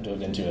finally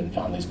dove into and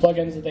found these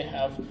plugins that they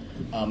have,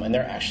 and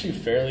they're actually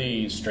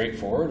fairly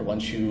straightforward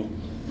once you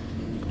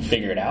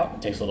figure it out.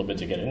 It takes a little bit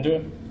to get into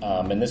it,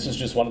 and this is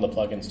just one of the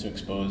plugins to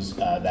expose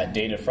that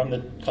data from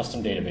the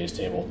custom database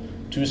table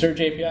to Search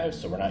API,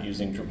 so we're not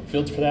using Drupal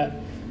fields for that.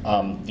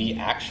 The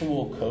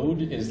actual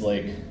code is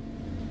like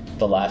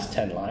the last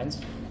 10 lines.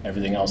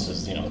 Everything else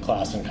is the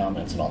class and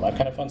comments and all that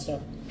kind of fun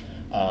stuff.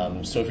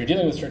 So if you're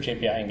dealing with Search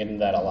API and getting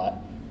that a lot,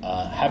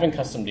 having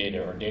custom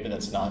data or data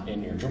that's not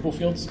in your Drupal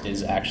fields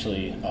is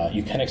actually,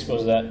 you can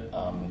expose that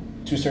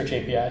to Search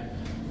API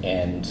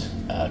and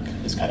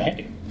is kind of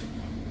handy.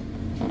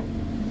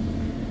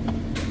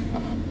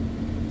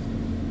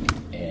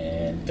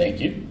 And thank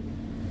you.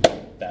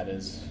 That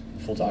is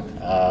full talk.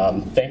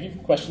 Thank you.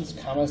 Questions,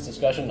 comments,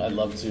 discussion? I'd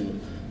love to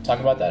talk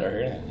about that or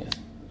hear anything. Yes.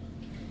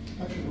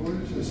 Actually, in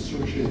order to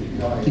Search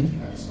API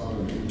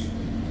taxonomy,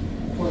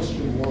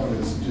 question 1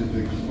 is, did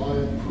the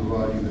client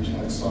provide you the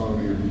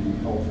taxonomy or did you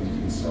help them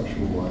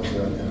conceptualize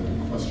that?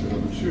 And question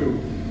number 2,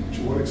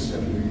 to what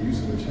extent are you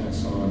using the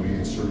taxonomy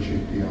in Search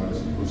API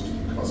as opposed to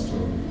the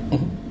custom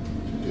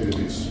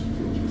database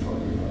fields you're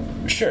talking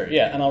about? Sure,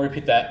 yeah, and I'll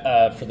repeat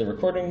that for the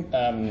recording.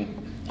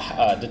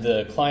 Did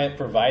the client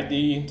provide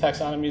the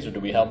taxonomies or do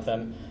we help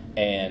them?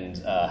 And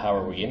how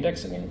are we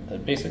indexing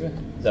it, basically?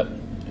 Is that,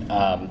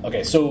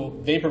 okay, so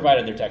they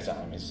provided their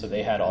taxonomies, so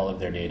they had all of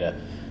their data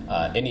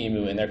in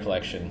EMU in their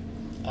collection.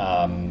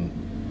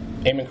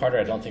 Amon Carter,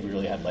 I don't think we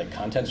really had like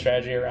content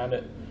strategy around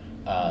it.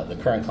 The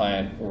current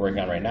client we're working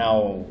on right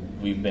now,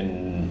 we've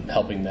been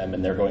helping them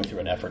and they're going through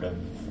an effort of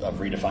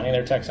redefining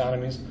their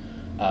taxonomies.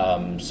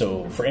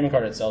 So for Amon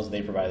Carter itself,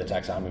 they provided the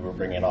taxonomy, we're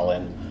bringing it all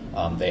in.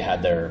 They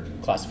had their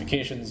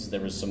classifications.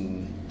 There was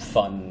some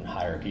fun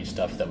hierarchy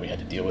stuff that we had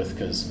to deal with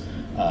because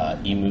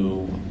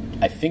EMU,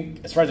 I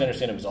think, as far as I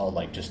understand, it was all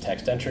like just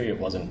text entry. It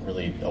wasn't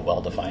really a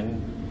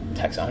well-defined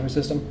taxonomy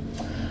system.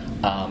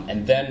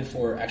 And then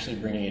for actually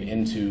bringing it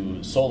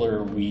into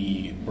Solar,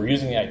 we were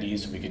using the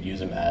IDs so we could use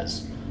them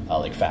as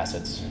like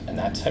facets and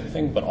that type of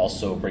thing, but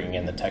also bringing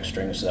in the text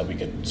strings so that we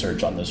could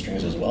search on those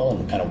strings as well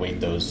and kind of weight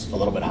those a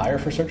little bit higher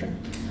for searching.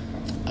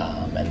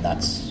 And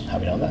that's how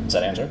we know that. Does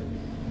that answer?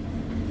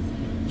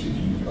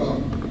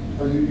 I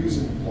Are you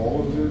using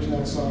all of their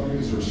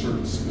taxonomies or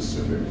certain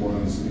specific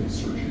ones in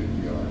Search API?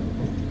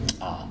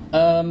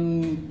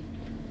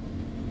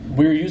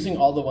 We're using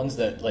all the ones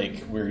that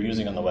we're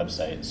using on the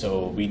website.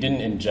 So we didn't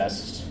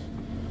ingest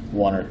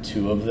one or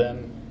two of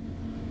them,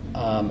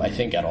 I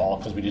think, at all,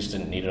 because we just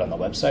didn't need it on the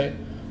website.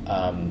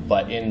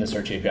 But in the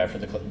Search API for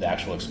the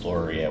actual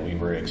Explorer, yeah, we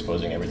were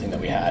exposing everything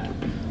that we had,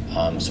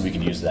 so we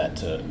could use that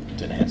to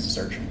enhance the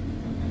search.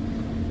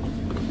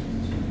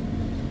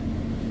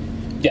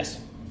 Yes?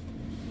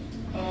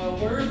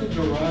 Where are the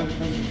derived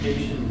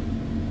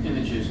presentation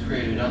images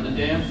created? On the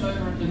DAM side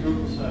or on the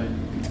Drupal side?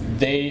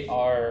 They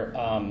are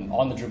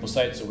on the Drupal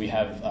site, so we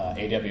have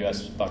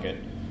AWS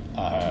bucket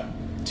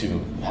to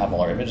have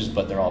all our images,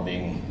 but they're all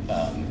being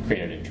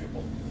created in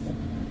Drupal.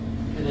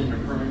 And then they're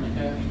permanently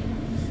cached?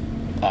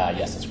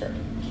 Yes, that's correct.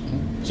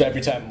 So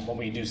every time when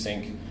we do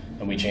sync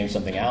and we change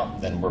something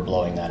out, then we're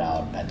blowing that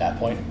out at that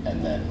point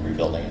and then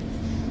rebuilding it.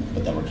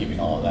 But then we're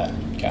keeping all of that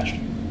cached.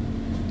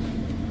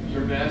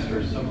 Your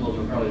master, some of those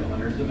are probably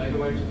hundreds of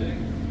megabytes big?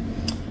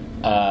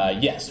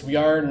 Yes, we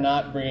are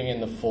not bringing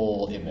in the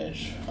full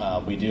image.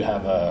 We do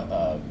have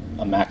a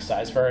max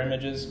size for our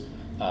images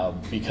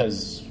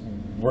because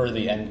we're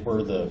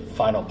the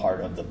final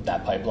part of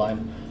that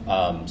pipeline.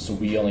 So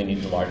we only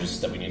need the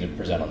largest that we need to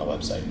present on the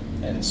website.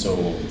 And so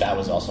that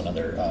was also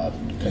another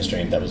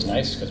constraint that was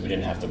nice because we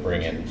didn't have to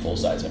bring in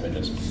full-size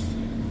images.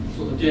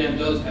 So the DAM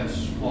does have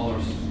smaller...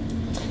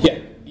 Yeah,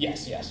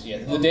 yes.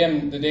 The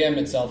DAM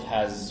itself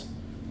has,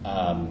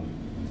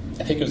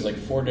 I think it was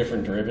 4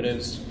 different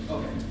derivatives.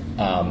 Okay.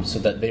 So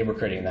that they were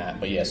creating that.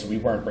 But yeah, so we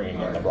weren't bringing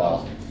in the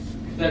raw.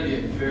 That'd be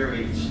a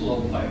very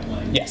slow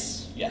pipeline.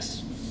 Yes. Yeah,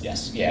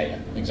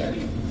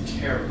 exactly.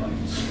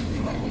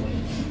 Terabytes, probably.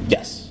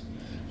 Yes.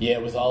 Yeah,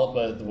 with all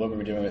of what we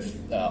were doing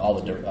with all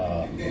the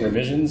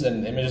revisions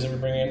and images that we're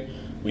bringing in,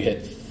 we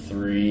hit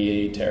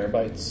 3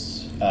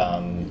 terabytes,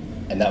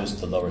 and that was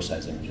the lower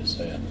size images.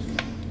 So yeah,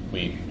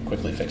 we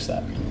quickly fixed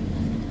that.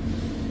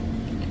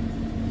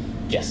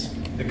 Yes.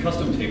 The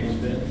custom tables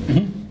bit.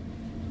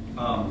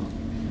 Mm-hmm.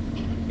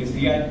 Is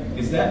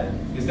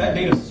that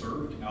data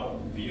served out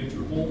via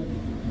Drupal?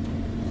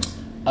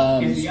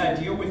 Is the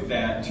idea with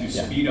that to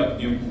speed up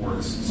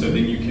imports so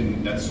then you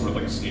can, that's sort of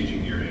like a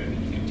staging area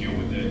and you can deal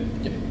with it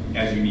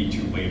as you need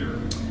to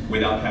later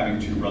without having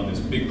to run this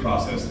big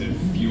process that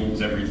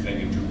fields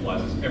everything and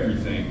Drupalizes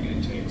everything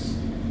and takes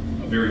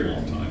a very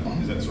long time?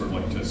 Is that sort of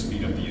like to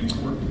speed up the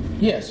import?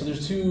 Yeah, so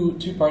there's two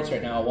parts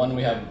right now. One,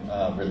 we have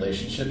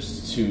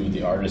relationships to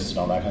the artists and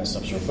all that kind of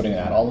stuff, so we're putting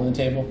that all in the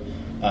table.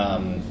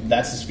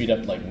 That's to speed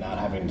up not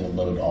having to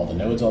load all the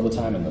nodes all the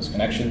time and those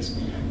connections.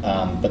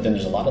 But then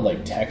there's a lot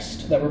of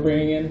text that we're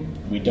bringing in.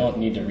 We don't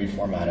need to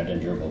reformat it in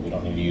Drupal. We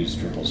don't need to use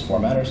Drupal's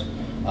formatters.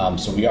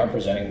 So we are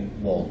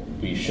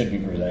we should be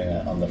presenting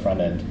that on the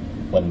front end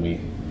when we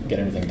get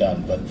everything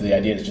done. But the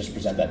idea is just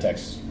present that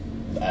text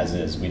as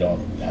is. We don't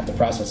have to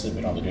process it.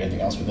 We don't have to do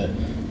anything else with it.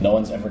 No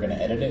one's ever going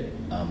to edit it.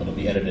 It'll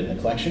be edited in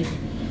the collection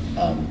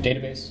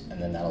database, and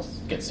then that'll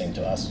get synced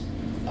to us.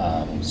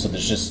 So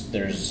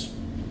there's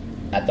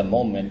at the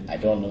moment, I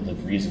don't know the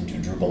reason to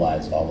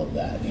Drupalize all of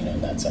that, in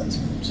that sense.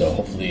 So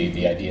hopefully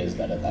the idea is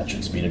that that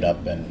should speed it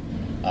up, and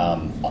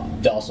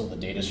also the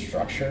data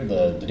structure,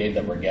 the data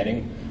that we're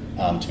getting,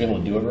 to be able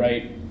to do it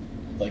right,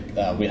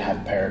 we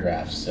have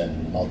paragraphs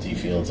and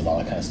multi-fields and all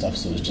that kind of stuff,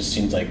 so it just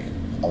seems like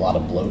a lot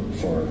of bloat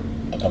for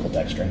a couple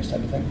text strings type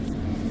of thing.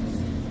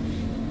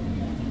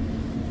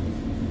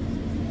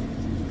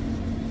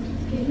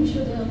 Can you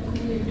show the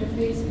cool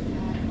interface you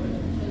have for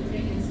the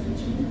filtering and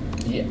searching?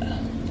 Yeah.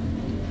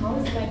 How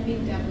is that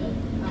being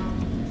developed? I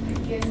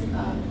guess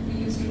we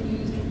used to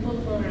use Drupal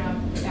for the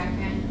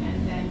backend, and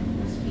then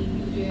must be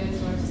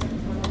Vue.js or some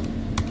sort of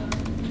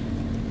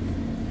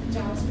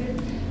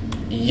JavaScript.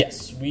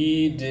 Yes,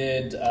 we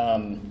did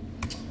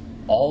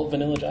all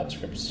vanilla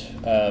JavaScripts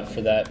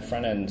for that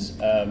front end.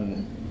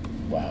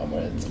 Wow,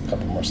 it's a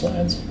couple more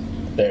slides.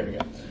 There we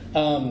go.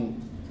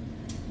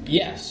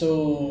 Yeah,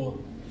 so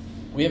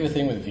we have a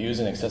thing with views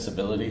and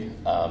accessibility.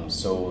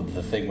 So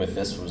the thing with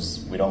this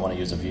was we don't want to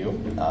use a view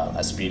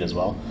as speed as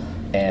well.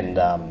 And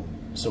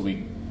so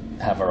we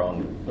have our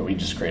own, we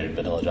just created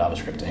vanilla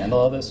JavaScript to handle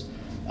all this.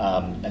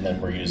 And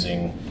then we're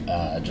using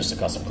just a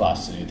custom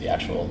class to do the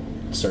actual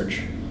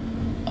search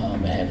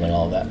and handling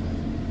all of that.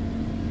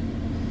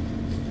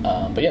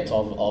 But yeah, it's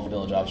all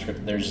vanilla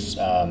JavaScript. There's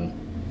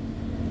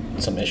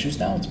some issues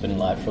now. It's been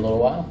live for a little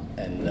while,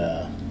 and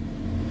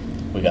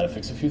we got to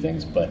fix a few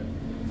things, but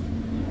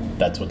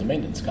that's what the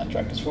maintenance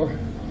contract is for.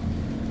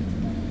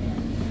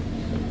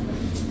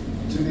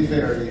 To be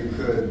fair, you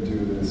could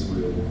do this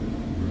with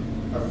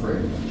a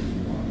framework if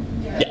you want.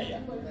 Yeah.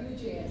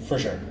 For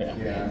sure,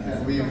 yeah.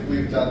 And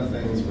we've done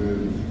things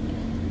with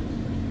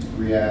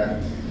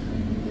React,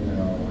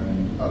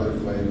 and other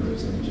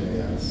flavors of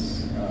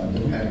JS,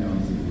 depending on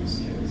the use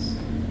case.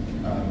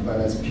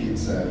 But as Pete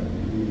said,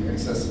 the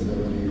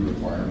accessibility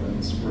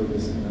requirements for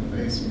this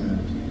interface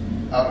meant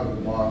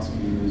out-of-the-box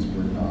views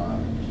were not.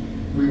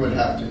 We would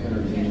have to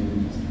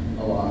intervene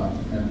a lot,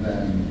 and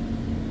then,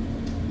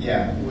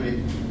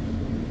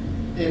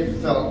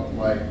 it felt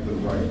like the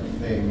right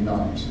thing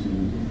not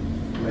to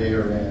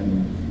layer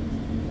in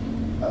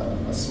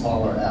a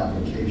smaller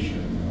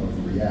application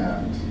of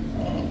React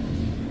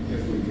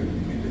if we could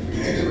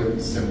do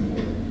it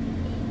simply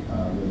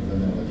with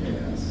vanilla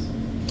JS.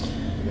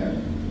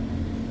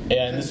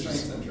 And this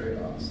strengths and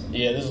trade-offs.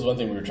 Yeah, this is one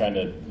thing we were trying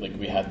to, like,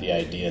 we had the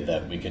idea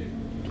that we could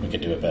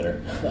do it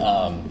better.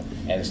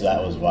 And so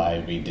that was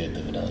why we did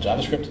the vanilla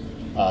JavaScript.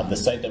 The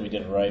site that we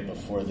did right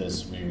before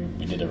this,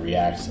 we did a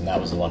React, and that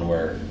was the one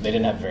where they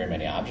didn't have very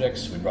many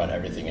objects. We brought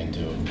everything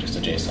into just a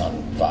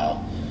JSON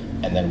file,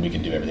 and then we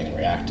could do everything in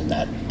React, and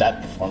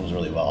that performs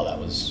really well. That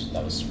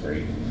was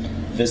great.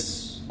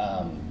 This,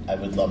 I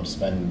would love to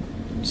spend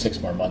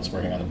 6 more months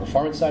working on the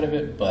performance side of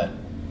it, but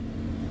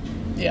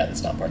yeah,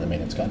 that's not part of the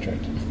maintenance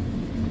contract.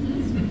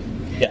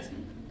 Yes?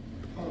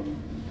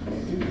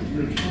 In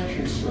your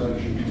caching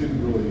strategy, you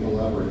didn't really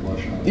elaborate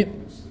much on Yep.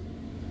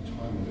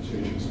 time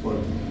limitations, but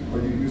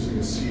are you using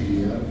a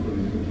CDN for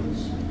the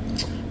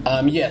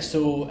images? Yeah,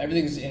 so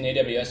everything's in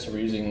AWS, so we're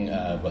using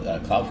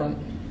CloudFront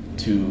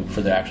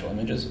for the actual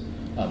images.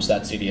 So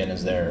that CDN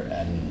is there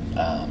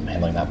and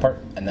handling that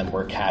part. And then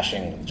we're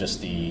caching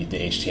just the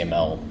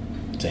HTML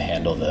to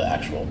handle the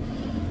actual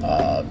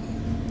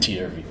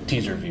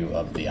teaser view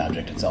of the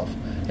object itself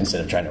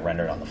instead of trying to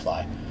render it on the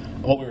fly.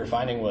 What we were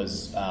finding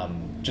was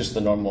just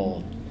the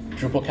normal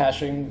Drupal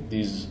caching.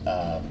 These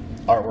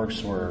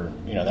artworks were,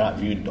 they're not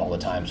viewed all the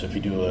time. So if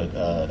you do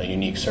a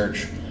unique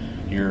search,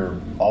 you're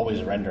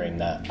always rendering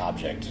that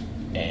object,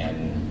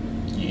 and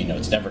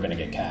it's never going to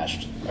get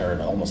cached, or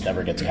it almost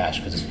never gets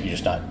cached because you're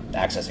just not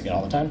accessing it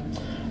all the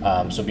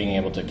time. So being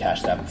able to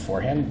cache that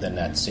beforehand, then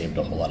that saved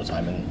a whole lot of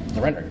time in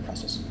the rendering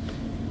process.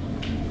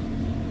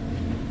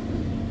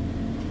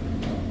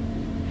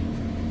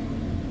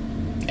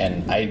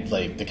 And like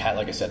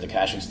I said, the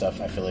caching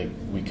stuff, I feel like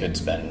we could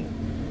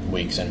spend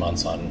weeks and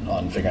months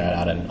on figuring out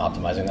how to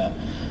optimizing that,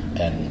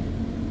 and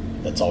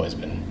that's always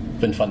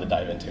been fun to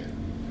dive into.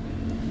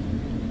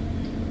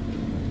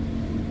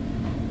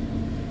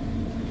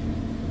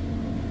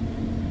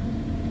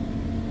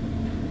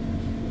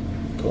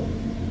 Cool.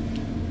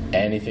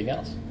 Anything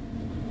else?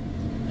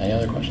 Any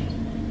other questions?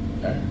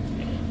 All right.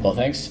 Well,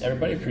 thanks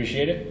everybody.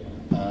 Appreciate it.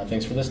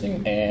 Thanks for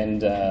listening,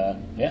 and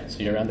yeah,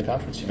 see you around the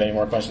conference. If you have any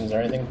more questions or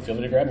anything, feel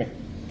free to grab me.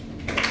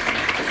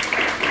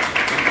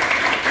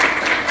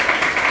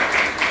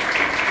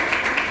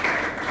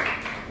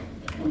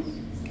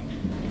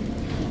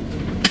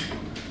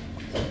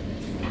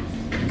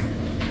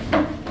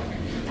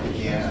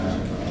 Yeah.